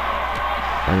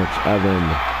 And it's Evan.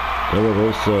 The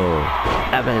reversal.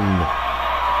 Evan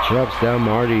drops down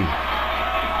Marty.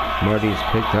 Marty's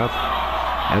picked up.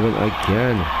 Evan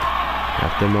again.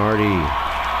 After Marty.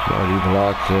 Marty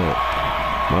blocks it.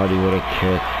 Marty with a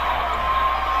kick.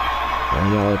 And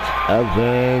now it's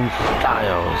Evan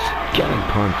Styles getting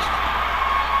punched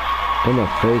in the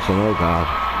face, and oh god.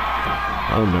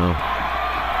 Oh no.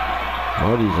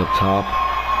 Marty's up top.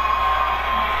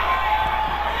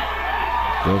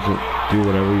 Doesn't do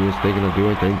whatever he was thinking of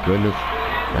doing, thank goodness.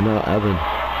 And now Evan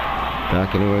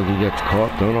back in the ring, he gets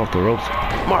caught, thrown off the ropes.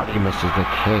 Marty misses the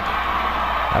kick.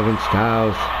 Evan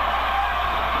Styles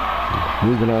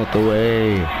moving out the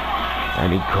way.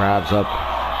 And he grabs up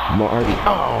Marty.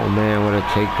 Oh man, what a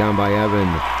takedown by Evan.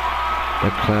 The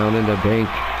Clown in the bank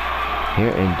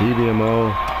here in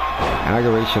DBMO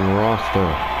aggravation roster.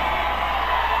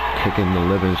 Kicking the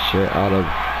living shit out of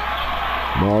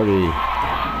Marty.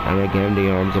 And again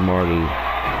the arms of Marty.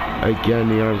 Again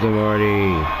the arms of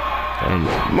Marty. And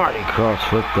Marty Cross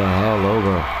flipped the hell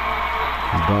over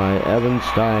by Evan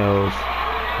Styles.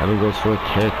 Evan goes for a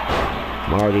kick.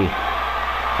 Marty.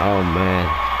 Oh man.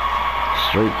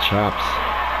 Straight chops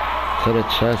to the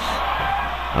chest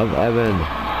of Evan.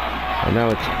 And now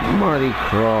it's Marty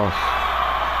Cross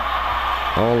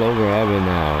all over Evan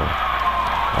now.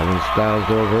 Evan Styles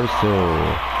the reversal.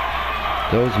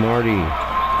 Goes Marty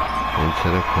into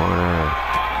the corner.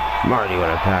 Marty with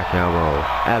a back elbow.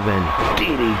 Evan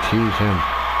DDTs him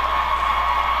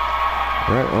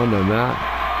right on the mat.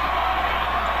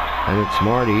 And it's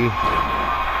Marty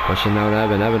pushing down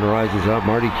Evan. Evan rises up.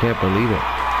 Marty can't believe it.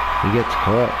 He gets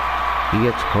caught. He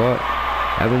gets caught.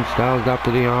 Evan Styles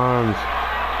after the arms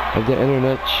of the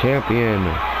internet champion.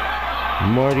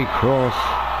 Marty Cross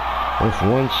with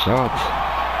one shot.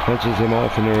 Punches him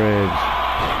off in the ribs.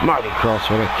 Marty Cross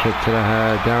with a kick to the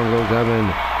head. Down goes Evan.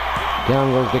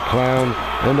 Down goes the Clown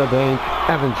in the bank.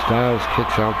 Evan Styles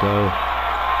kicks out though.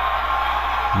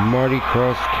 Marty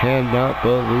Cross cannot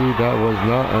believe that was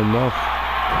not enough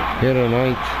here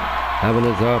tonight. Evan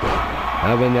is up.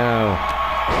 Evan now.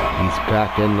 He's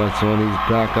back in this one. He's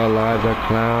back alive. The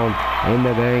Clown in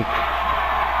the bank.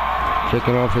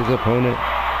 Kicking off his opponent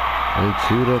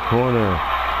into the corner.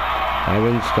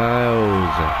 Evan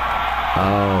Styles.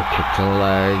 Oh, kick to the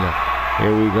leg.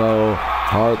 Here we go.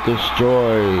 Heart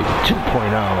destroyed.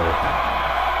 2.0.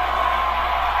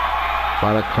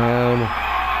 By the Clown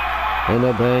in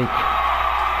the bank.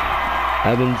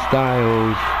 Evan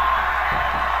Styles.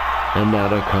 And now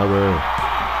the cover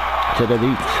to the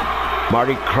beat.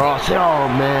 Marty Cross. Oh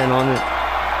man, on it.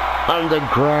 On the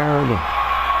ground.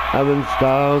 Evan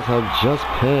Styles have just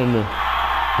pinned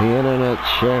the internet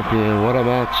champion. What a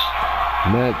match.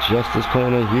 Matt Justice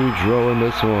playing a huge role in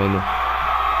this one.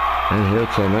 And here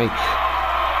tonight,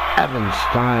 Evan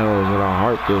Styles with a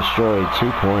Heart Destroyed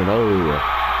 2.0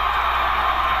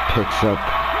 picks up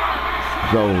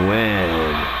the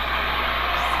win.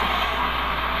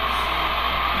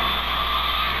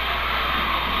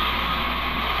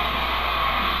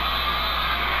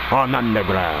 On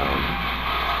Underground,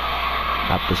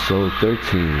 episode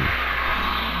 13.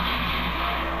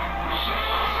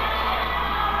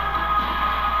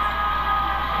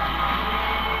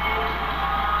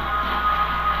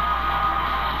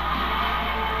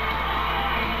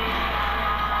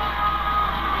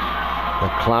 The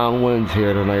Clown wins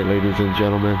here tonight, ladies and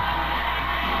gentlemen.